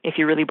angle if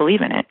you really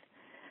believe in it.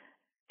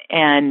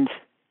 And,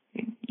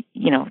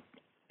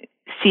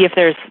 see if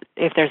there's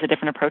a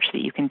different approach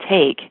that you can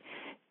take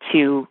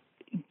to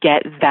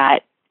get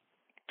to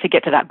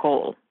that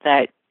goal,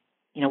 that,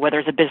 whether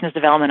it's a business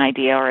development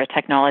idea or a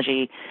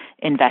technology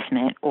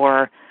investment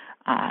or,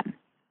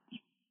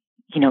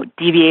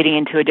 deviating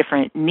into a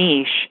different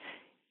niche,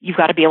 you've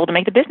got to be able to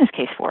make the business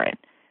case for it.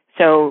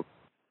 So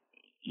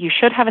you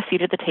should have a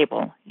seat at the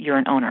table. You're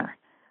an owner.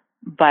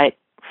 But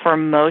for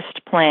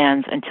most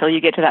plans, until you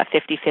get to that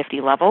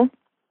 50-50 level,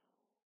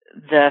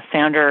 the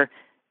founder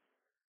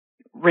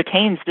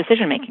retains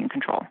decision-making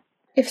control.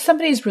 If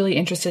somebody's really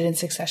interested in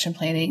succession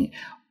planning,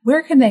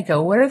 where can they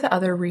go? What are the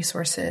other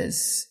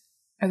resources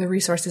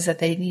that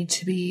they need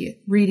to be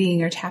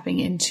reading or tapping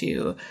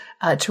into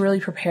to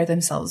really prepare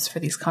themselves for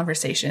these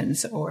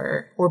conversations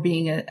or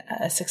being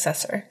a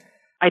successor?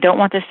 I don't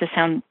want this to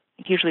sound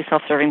hugely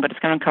self-serving, but it's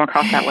going to come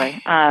across that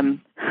way.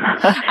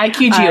 I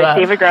queued you up.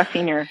 David Grass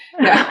Sr.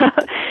 Yeah.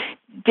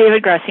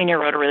 David Grass Sr.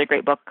 wrote a really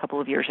great book a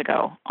couple of years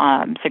ago,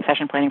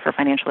 Succession Planning for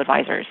Financial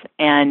Advisors.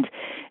 And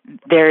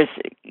there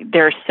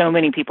are so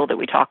many people that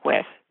we talk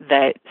with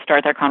that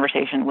start their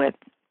conversation with,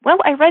 well,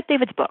 I read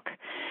David's book.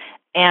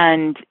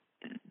 And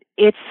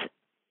it's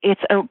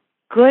a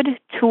good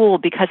tool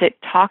because it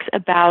talks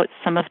about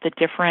some of the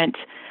different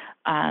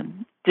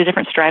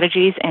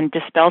strategies and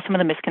dispels some of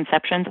the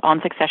misconceptions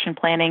on succession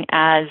planning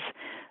as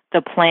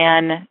the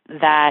plan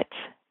that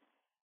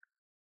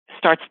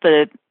starts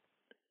the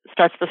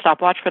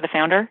stopwatch for the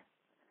founder.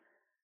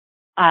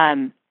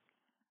 And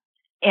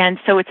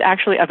so it's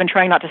actually, I've been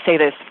trying not to say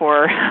this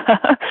for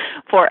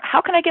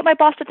how can I get my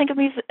boss to think of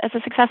me as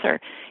a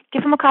successor?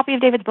 Give him a copy of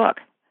David's book.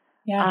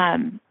 Yeah.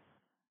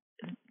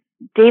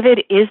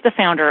 David is the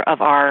founder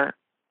of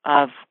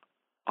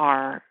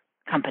our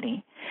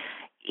company.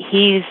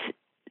 He's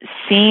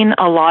seen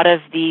a lot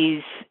of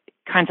these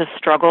kinds of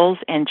struggles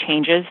and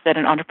changes that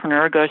an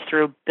entrepreneur goes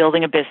through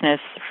building a business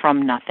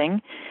from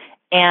nothing.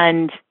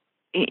 And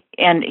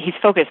he's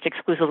focused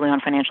exclusively on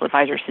financial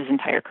advisors his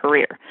entire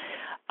career.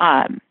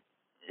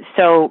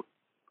 So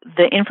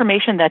the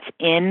information that's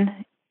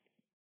in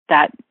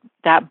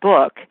that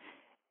book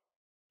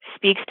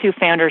speaks to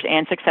founders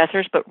and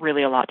successors, but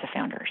really a lot to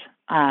founders.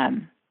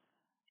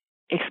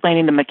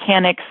 Explaining the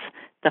mechanics,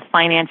 the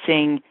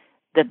financing,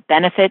 the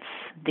benefits,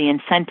 the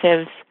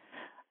incentives.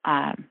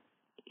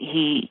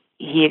 He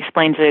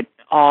explains it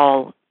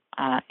all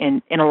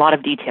in a lot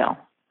of detail.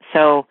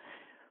 So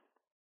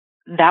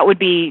that would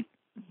be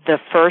the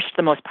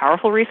most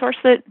powerful resource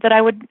that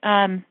I would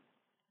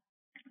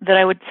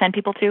send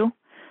people to.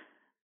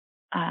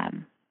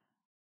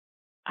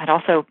 I'd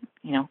also,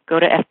 go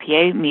to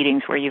FPA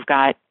meetings where you've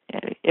got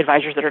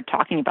advisors that are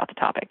talking about the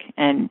topic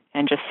and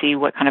just see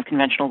what kind of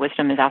conventional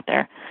wisdom is out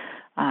there.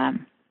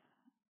 And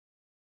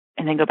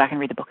then go back and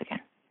read the book again.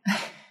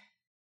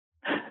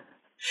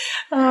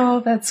 Oh,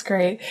 that's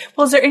great.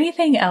 Well, is there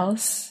anything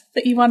else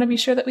that you want to be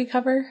sure that we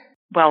cover?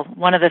 Well,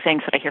 one of the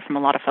things that I hear from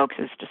a lot of folks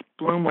is just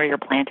bloom where you're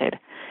planted.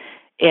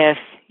 If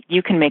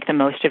you can make the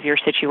most of your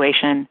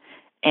situation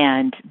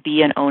and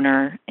be an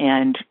owner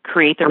and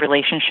create the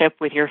relationship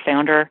with your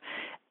founder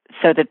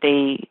so that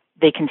they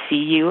can see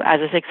you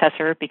as a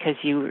successor because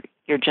you're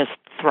just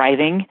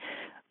thriving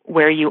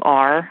where you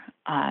are,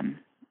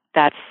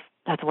 that's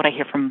what I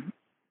hear from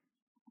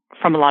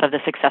a lot of the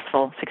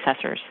successful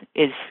successors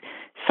is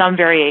some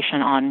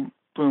variation on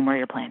bloom where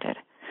you're planted.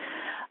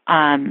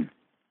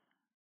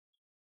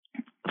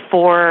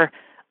 For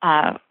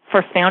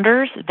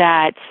founders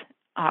that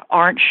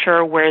aren't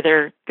sure where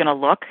they're going to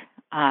look,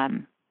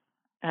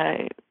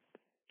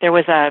 there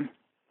was a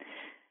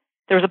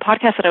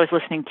podcast that I was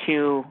listening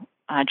to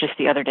just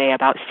the other day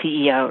about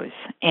CEOs,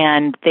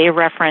 and they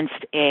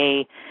referenced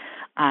a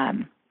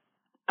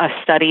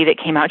study that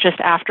came out just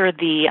after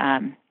the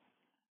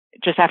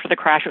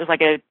crash. It was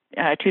like a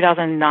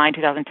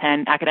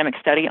 2009-2010 academic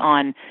study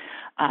on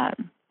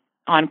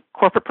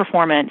corporate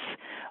performance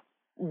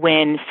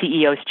when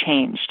CEOs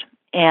changed.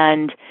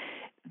 And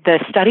the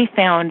study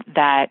found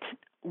that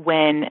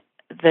when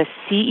the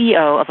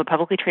CEO of a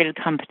publicly traded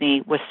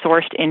company was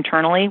sourced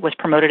internally, was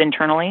promoted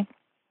internally,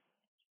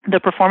 the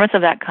performance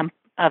of that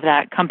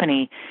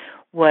company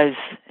was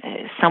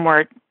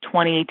somewhere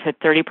 20 to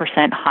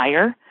 30%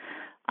 higher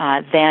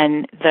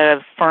than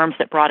the firms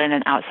that brought in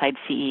an outside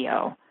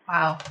CEO.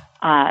 Wow.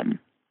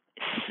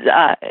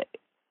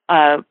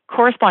 A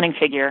corresponding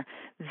figure,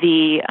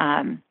 the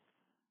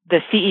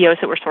CEOs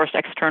that were sourced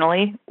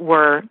externally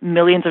were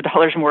millions of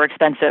dollars more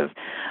expensive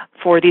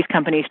for these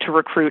companies to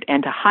recruit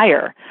and to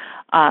hire.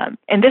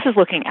 And this is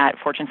looking at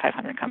Fortune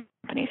 500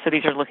 companies. So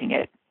these are looking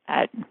at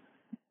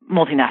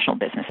multinational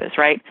businesses,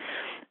 right?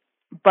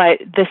 But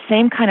the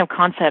same kind of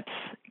concepts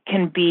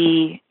can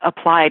be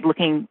applied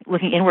looking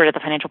inward at the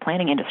financial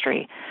planning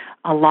industry.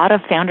 A lot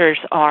of founders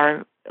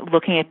are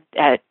looking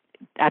at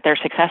their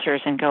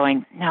successors and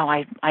going, no,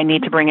 I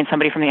need to bring in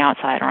somebody from the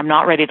outside, or I'm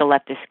not ready to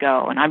let this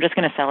go, and I'm just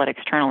going to sell it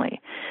externally.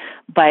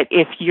 But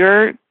if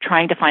you're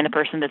trying to find the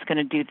person that's going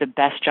to do the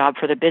best job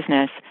for the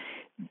business,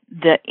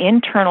 the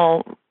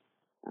internal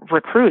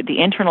recruit,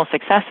 the internal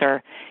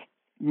successor,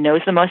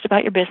 knows the most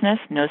about your business,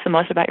 knows the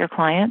most about your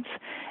clients,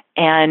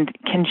 and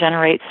can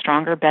generate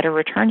stronger, better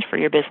returns for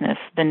your business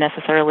than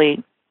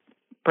necessarily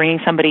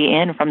bringing somebody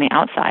in from the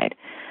outside.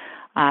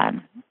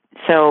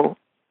 So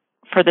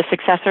for the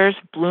successors,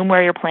 bloom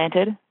where you're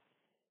planted,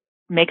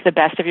 make the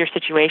best of your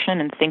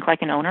situation, and think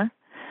like an owner.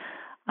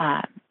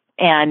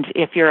 And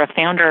if you're a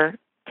founder,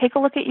 take a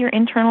look at your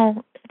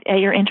internal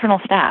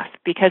staff,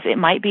 because it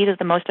might be that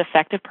the most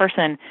effective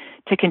person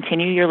to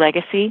continue your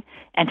legacy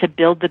and to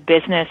build the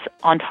business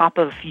on top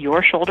of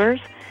your shoulders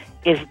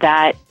is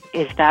that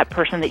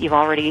person that you've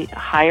already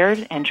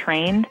hired and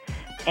trained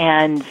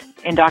and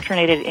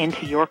indoctrinated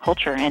into your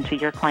culture and to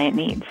your client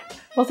needs.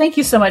 Well, thank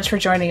you so much for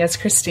joining us,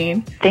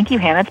 Christine. Thank you,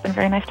 Hannah. It's been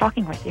very nice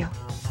talking with you.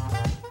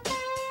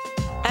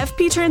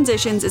 FP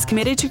Transitions is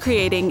committed to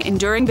creating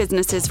enduring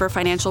businesses for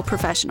financial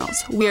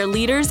professionals. We are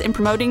leaders in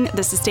promoting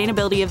the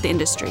sustainability of the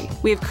industry.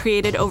 We have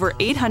created over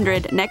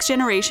 800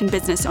 next-generation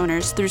business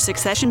owners through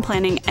succession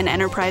planning and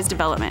enterprise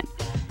development.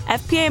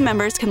 FPA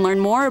members can learn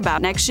more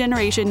about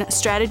next-generation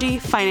strategy,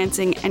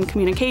 financing, and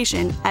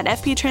communication at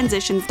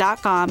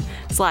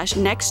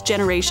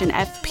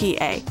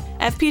fptransitions.com/nextgenerationfpa.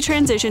 FP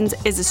Transitions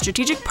is a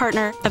strategic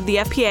partner of the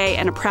FPA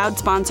and a proud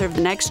sponsor of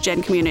the Next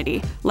Gen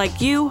community.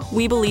 Like you,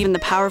 we believe in the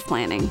power of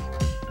planning.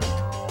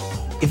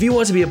 If you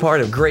want to be a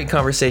part of great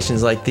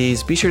conversations like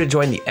these, be sure to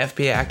join the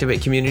FPA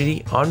Activate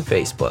community on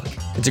Facebook.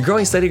 It's a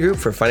growing study group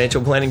for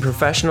financial planning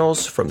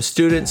professionals, from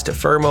students to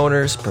firm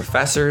owners,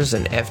 professors,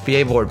 and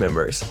FPA board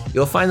members.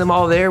 You'll find them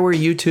all there where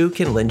you too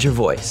can lend your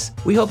voice.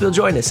 We hope you'll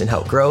join us and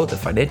help grow the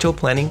financial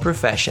planning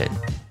profession.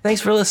 Thanks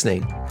for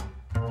listening.